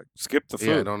dick like? Skip the food.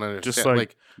 Yeah, I don't understand. Just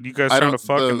like you guys I trying to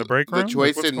don't. fuck in the break room? The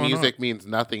choice Like, what's in going music on? means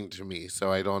nothing to me,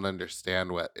 so I don't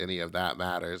understand what any of that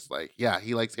matters. Like, yeah,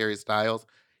 he likes Harry Styles.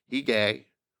 He gay.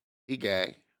 He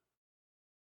gay.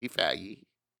 He faggy.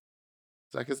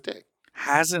 Suck his dick.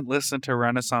 Hasn't listened to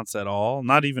Renaissance at all.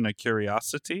 Not even a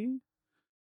curiosity.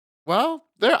 Well,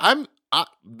 there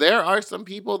are some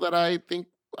people that I think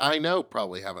I know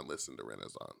probably haven't listened to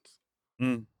Renaissance.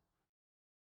 Mm.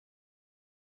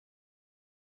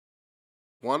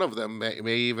 One of them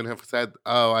may even have said,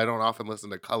 "Oh, I don't often listen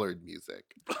to colored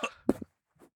music."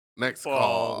 Next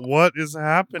call. What is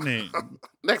happening?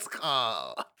 Next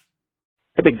call.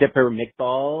 The Big Dipper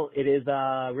McBall. It is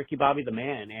Ricky Bobby the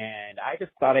Man, and I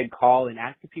just thought I'd call and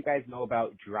ask if you guys know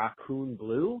about Dracoon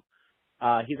Blue.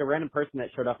 He's a random person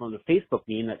that showed up on the Facebook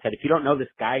meme that said, if you don't know this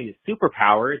guy and his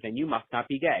superpowers, then you must not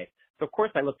be gay. So, of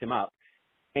course, I looked him up.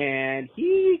 And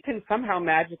he can somehow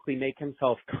magically make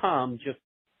himself come just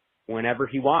whenever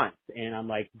he wants. And I'm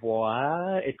like,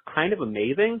 what? It's kind of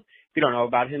amazing. If you don't know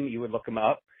about him, you would look him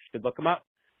up. You should look him up.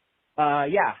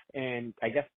 Yeah, and I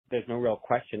guess there's no real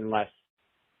question unless,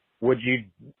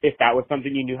 if that was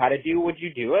something you knew how to do, would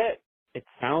you do it? It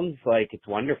sounds like it's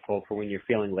wonderful for when you're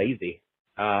feeling lazy.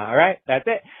 All right, that's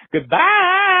it.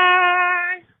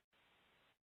 Goodbye!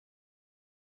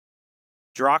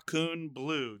 Dracoon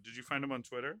Blue. Did you find him on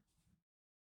Twitter?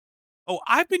 Oh,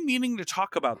 I've been meaning to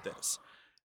talk about this.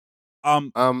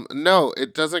 No,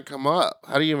 it doesn't come up.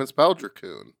 How do you even spell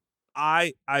Dracoon?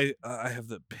 I have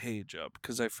the page up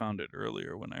because I found it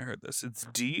earlier when I heard this. It's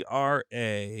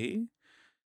DRACOONE.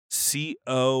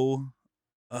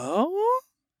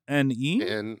 N-E.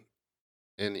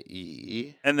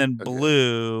 And then Okay.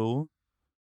 blue.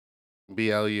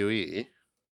 BLUE.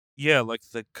 Yeah,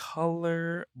 like the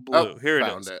color blue. Oh, Here it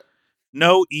found is. it.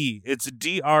 No E. It's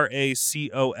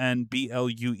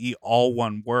DRACONBLUE, all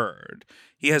one word.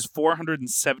 He has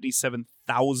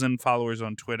 477,000 followers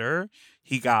on Twitter.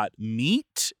 He got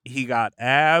meat. He got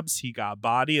abs. He got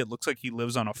body. It looks like he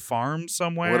lives on a farm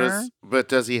somewhere. But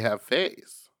does he have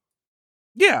face?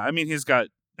 Yeah, he's got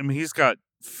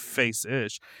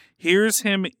face-ish. Here's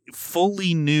him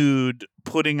fully nude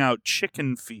putting out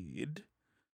chicken feed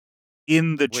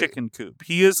in the chicken coop.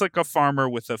 He is like a farmer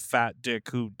with a fat dick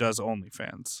who does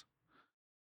OnlyFans.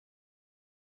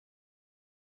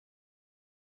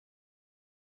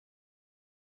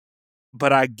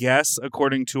 But I guess,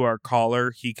 according to our caller,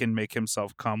 he can make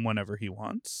himself come whenever he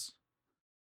wants.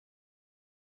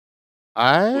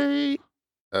 Oh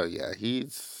yeah,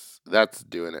 that's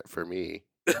doing it for me.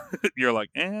 You're like,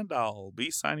 and I'll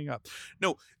be signing up.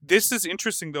 No, this is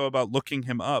interesting though about looking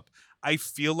him up. I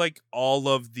feel like all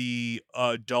of the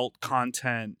adult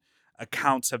content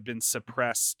accounts have been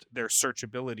suppressed, their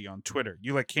searchability on Twitter.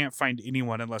 You can't find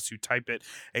anyone unless you type it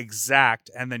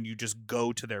exact and then you just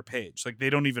go to their page. Like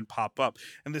they don't even pop up.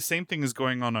 And the same thing is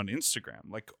going on Instagram.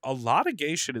 Like a lot of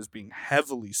gay shit is being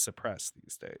heavily suppressed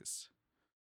these days.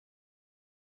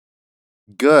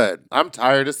 Good. I'm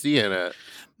tired of seeing it.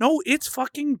 No, it's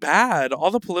fucking bad.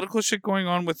 All the political shit going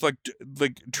on with like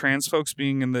trans folks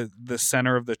being in the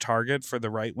center of the target for the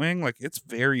right wing, like it's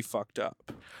very fucked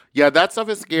up. Yeah, that stuff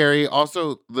is scary.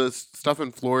 Also, the stuff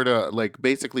in Florida, like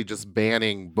basically just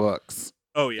banning books.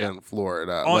 Oh yeah, in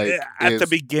Florida, at the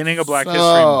beginning of Black History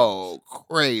Month. So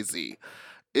crazy.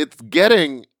 It's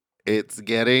getting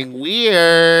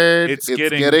weird. It's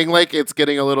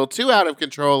getting a little too out of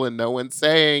control, and no one's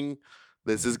saying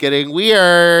this is getting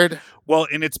weird. Well,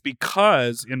 and it's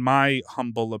because, in my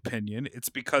humble opinion, it's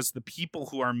because the people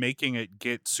who are making it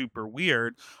get super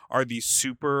weird are these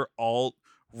super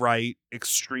alt-right,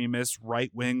 extremist,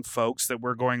 right-wing folks that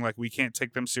we're going like, we can't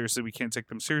take them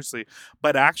seriously.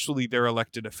 But actually, they're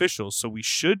elected officials, so we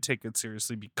should take it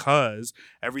seriously because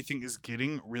everything is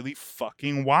getting really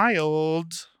fucking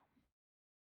wild.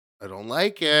 I don't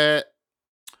like it.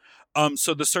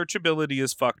 So the searchability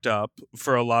is fucked up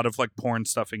for a lot of like porn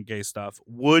stuff and gay stuff.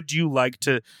 Would you like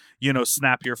to,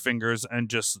 snap your fingers and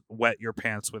just wet your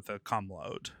pants with a cum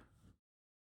load?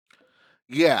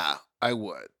 Yeah, I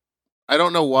would. I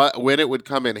don't know when it would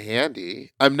come in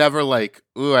handy. I'm never like,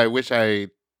 ooh, I wish I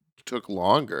took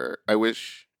longer. I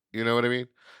wish, you know what I mean?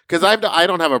 Because I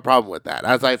don't have a problem with that.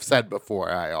 As I've said before,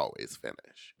 I always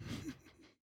finish.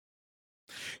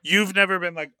 You've never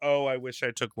been like, oh, I wish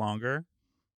I took longer?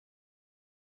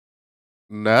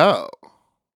 No.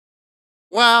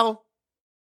 Well,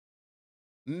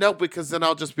 No, because then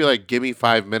I'll just be like, give me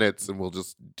 5 minutes and we'll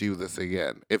just do this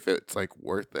again if it's like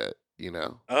worth it, you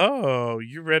know? Oh,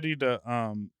 you're ready to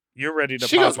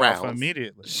She pop goes off rounds.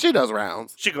 immediately. She does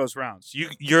rounds. She goes rounds.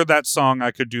 You're that song. I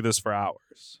could do this for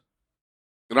hours.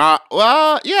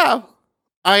 Well, yeah.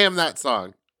 I am that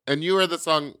song. And you are the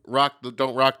song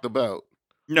Don't Rock the Boat.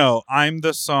 No, I'm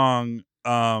the song.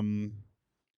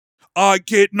 I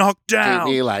get knocked down,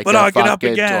 Treat me like but a I get up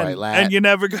fucking again, toilet. and you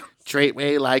never go. Treat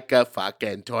me like a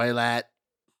fucking toilet.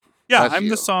 Yeah, That's I'm you.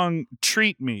 the song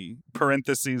 "Treat Me"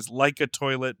 (parentheses) like a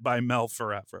toilet by Mel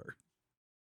Forever.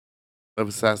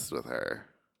 Obsessed with her.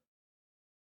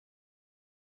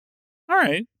 All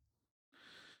right.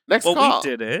 Next Well, call. we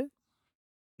did it.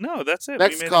 No, that's it.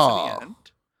 Next we made call. it to the end.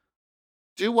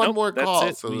 Do one Nope, more that's call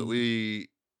it. so that we.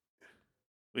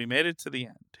 We made it to the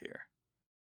end here.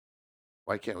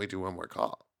 Why can't we do one more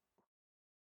call?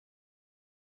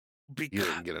 You Because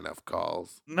didn't get enough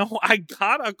calls. no, I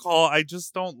got a call. I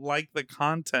just don't like the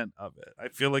content of it. I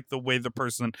feel like the way the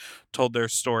person told their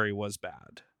story was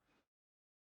bad.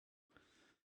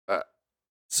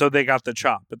 So they got the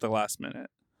chop at the last minute.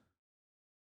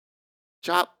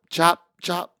 Chop, chop,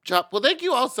 chop, chop. Well, thank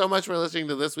you all so much for listening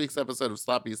to this week's episode of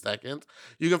Sloppy Seconds.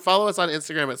 You can follow us on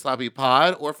Instagram at Sloppy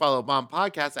Pod or follow Mom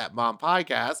Podcast at Mom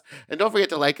Podcast. And don't forget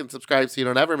to like and subscribe so you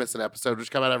don't ever miss an episode, which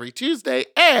come out every Tuesday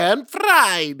and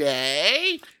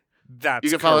Friday. That's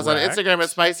You can follow us on correct. Instagram at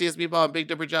Spiciest Meatball and Big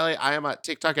Dipper Jelly. I am on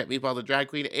TikTok at Meatball the Drag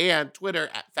Queen and Twitter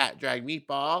at Fat Drag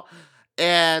Meatball.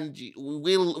 And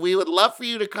we would love for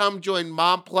you to come join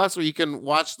Mom Plus, where you can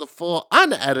watch the full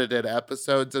unedited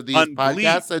episodes of these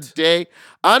podcasts a day.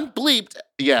 Unbleeped.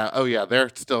 Yeah. Oh, yeah. They're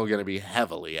still going to be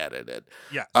heavily edited.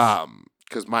 Yes.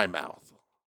 Because my mouth.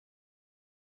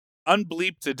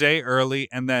 Unbleeped a day early,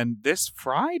 and then this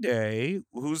Friday,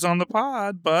 who's on the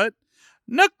pod but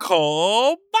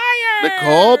Nicole Byer.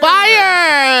 Nicole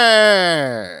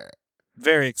Byer.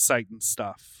 Very exciting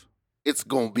stuff. It's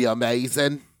going to be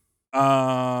amazing.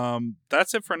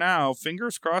 That's it for now.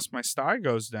 Fingers crossed my sty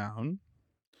goes down.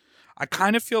 I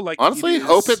kind of feel like Honestly,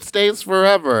 hope it stays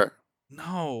forever.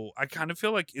 No, I kind of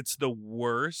feel like it's the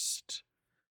worst.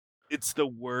 It's the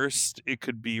worst it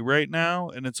could be right now,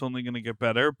 and it's only going to get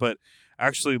better. But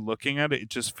actually looking at it, it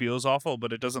just feels awful,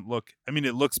 but it doesn't look, I mean,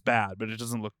 it looks bad, but it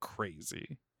doesn't look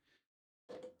crazy.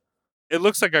 It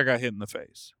looks like I got hit in the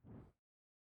face.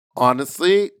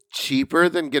 Honestly, cheaper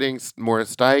than getting more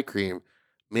sty cream.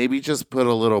 Maybe just put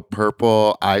a little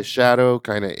purple eyeshadow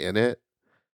kind of in it,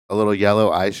 a little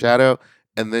yellow eyeshadow,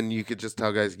 and then you could just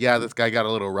tell guys, yeah, this guy got a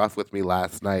little rough with me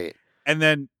last night. And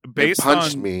then They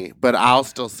punched me, but I'll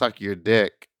still suck your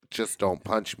dick. Just don't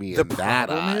punch me in that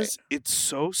problem eye. is it's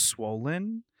so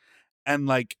swollen, and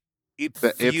like it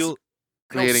That it's feels.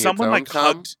 creating its Someone own like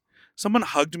cum? someone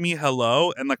hugged me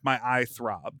hello, and like my eye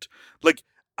throbbed. Like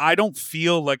I don't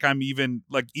feel like I'm even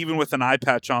with an eye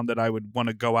patch on that I would want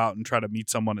to go out and try to meet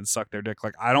someone and suck their dick.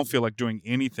 Like I don't feel like doing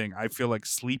anything. I feel like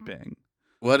sleeping.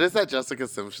 What is that Jessica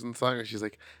Simpson song where she's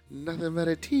like, nothing but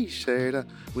a t-shirt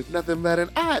with nothing but an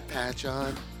eye patch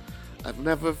on. I've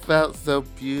never felt so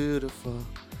beautiful,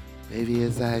 maybe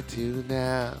as I do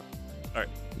now. All right.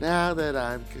 Now that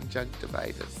I'm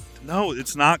conjunctivitis. No,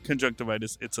 it's not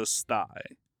conjunctivitis. It's a sty.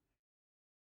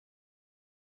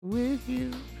 With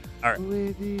you. All right.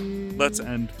 With you. Let's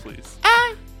end, please.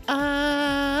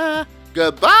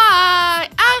 Goodbye.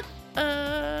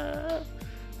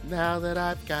 Now that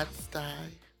I've got sty.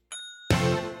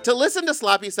 To listen to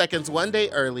Sloppy Seconds one day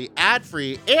early,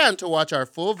 ad-free, and to watch our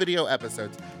full video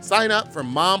episodes, sign up for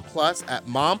Mom Plus at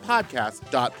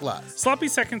mompodcast.plus. Sloppy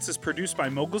Seconds is produced by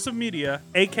Moguls of Media,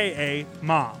 a.k.a.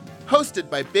 Mom. Hosted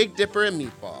by Big Dipper and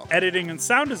Meatball. Editing and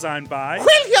sound design by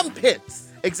William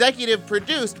Pitts. Executive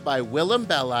produced by Willem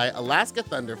Belli, Alaska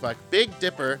Thunderfuck, Big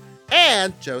Dipper,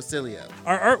 and Joe Cilio.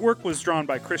 Our artwork was drawn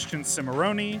by Christian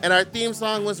Cimarroni. And our theme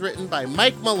song was written by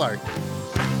Mike Malarkey.